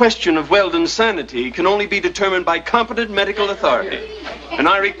that the question of Wheldon's sanity can only be determined by competent medical authority. And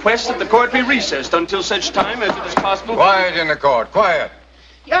I request that the court be recessed until such time as it is possible... Quiet in the court. Quiet.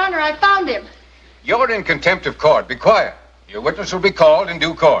 Your Honor, I found him. You're in contempt of court. Be quiet. Your witness will be called in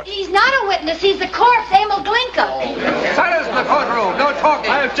due course. He's not a witness. He's the corpse, Emil Glinka. Silence in the courtroom. No talking.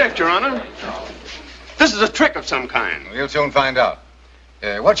 I object, Your Honor. This is a trick of some kind. We'll soon find out.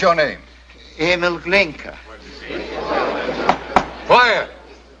 What's your name? Emil Glinka. Quiet.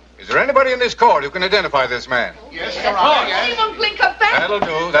 Is there anybody in this court who can identify this man? Yes, Your Honor. Emil Glinka,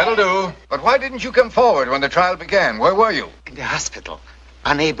 That'll do. But why didn't you come forward when the trial began? Where were you? In the hospital.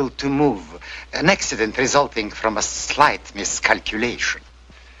 Unable to move. An accident resulting from a slight miscalculation.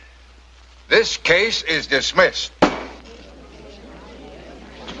 This case is dismissed.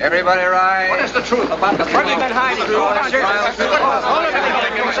 Everybody rise. What is the truth about the What have you been hiding for?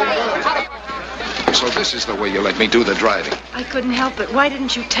 So this is the way you let me do the driving. I couldn't help it. Why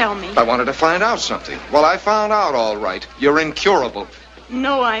didn't you tell me? I wanted to find out something. Well, I found out all right. You're incurable.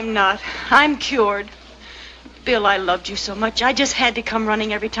 No, I'm not. I'm cured. Bill, I loved you so much. I just had to come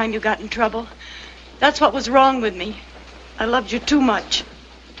running every time you got in trouble. That's what was wrong with me. I loved you too much.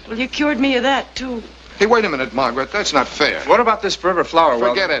 Well, you cured me of that, too. Hey, wait a minute, Margaret. That's not fair. What about this forever flower, Wheldon?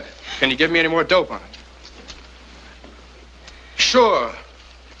 Forget it. Can you give me any more dope on it? Sure.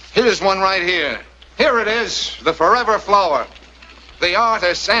 Here's one right here. Here it is, the forever flower. The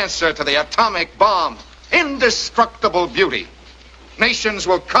artist's answer to the atomic bomb. Indestructible beauty. Nations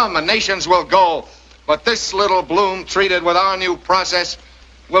will come and nations will go. But this little bloom, treated with our new process,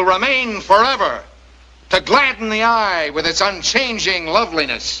 will remain forever to gladden the eye with its unchanging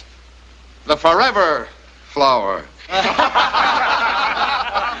loveliness. The forever flower.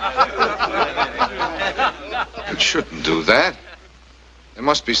 It shouldn't do that. There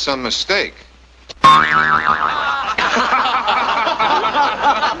must be some mistake.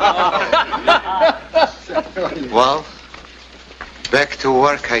 Well, back to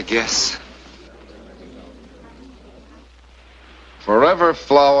work, I guess. Forever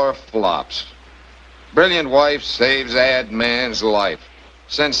flower flops. Brilliant wife saves ad man's life.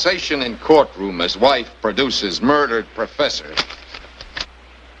 Sensation in courtroom as wife produces murdered professor.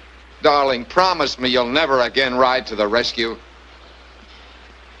 Darling, promise me you'll never again ride to the rescue.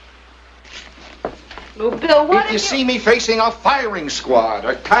 Oh, Bill, what If you see me facing a firing squad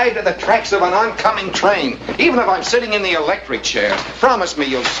or tied to the tracks of an oncoming train, even if I'm sitting in the electric chair, promise me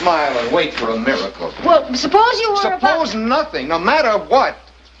you'll smile and wait for a miracle. Well, suppose you were Suppose nothing, no matter what.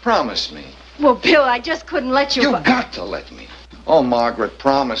 Promise me. Well, Bill, I just couldn't let you... You've got to let me. Oh, Margaret,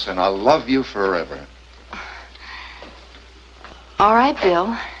 promise, and I'll love you forever. All right,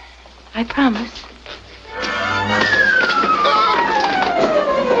 Bill. I promise.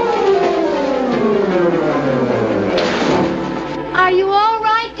 Are you all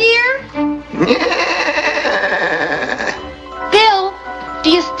right, dear? Bill, do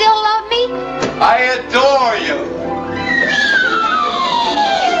you still love me? I adore you.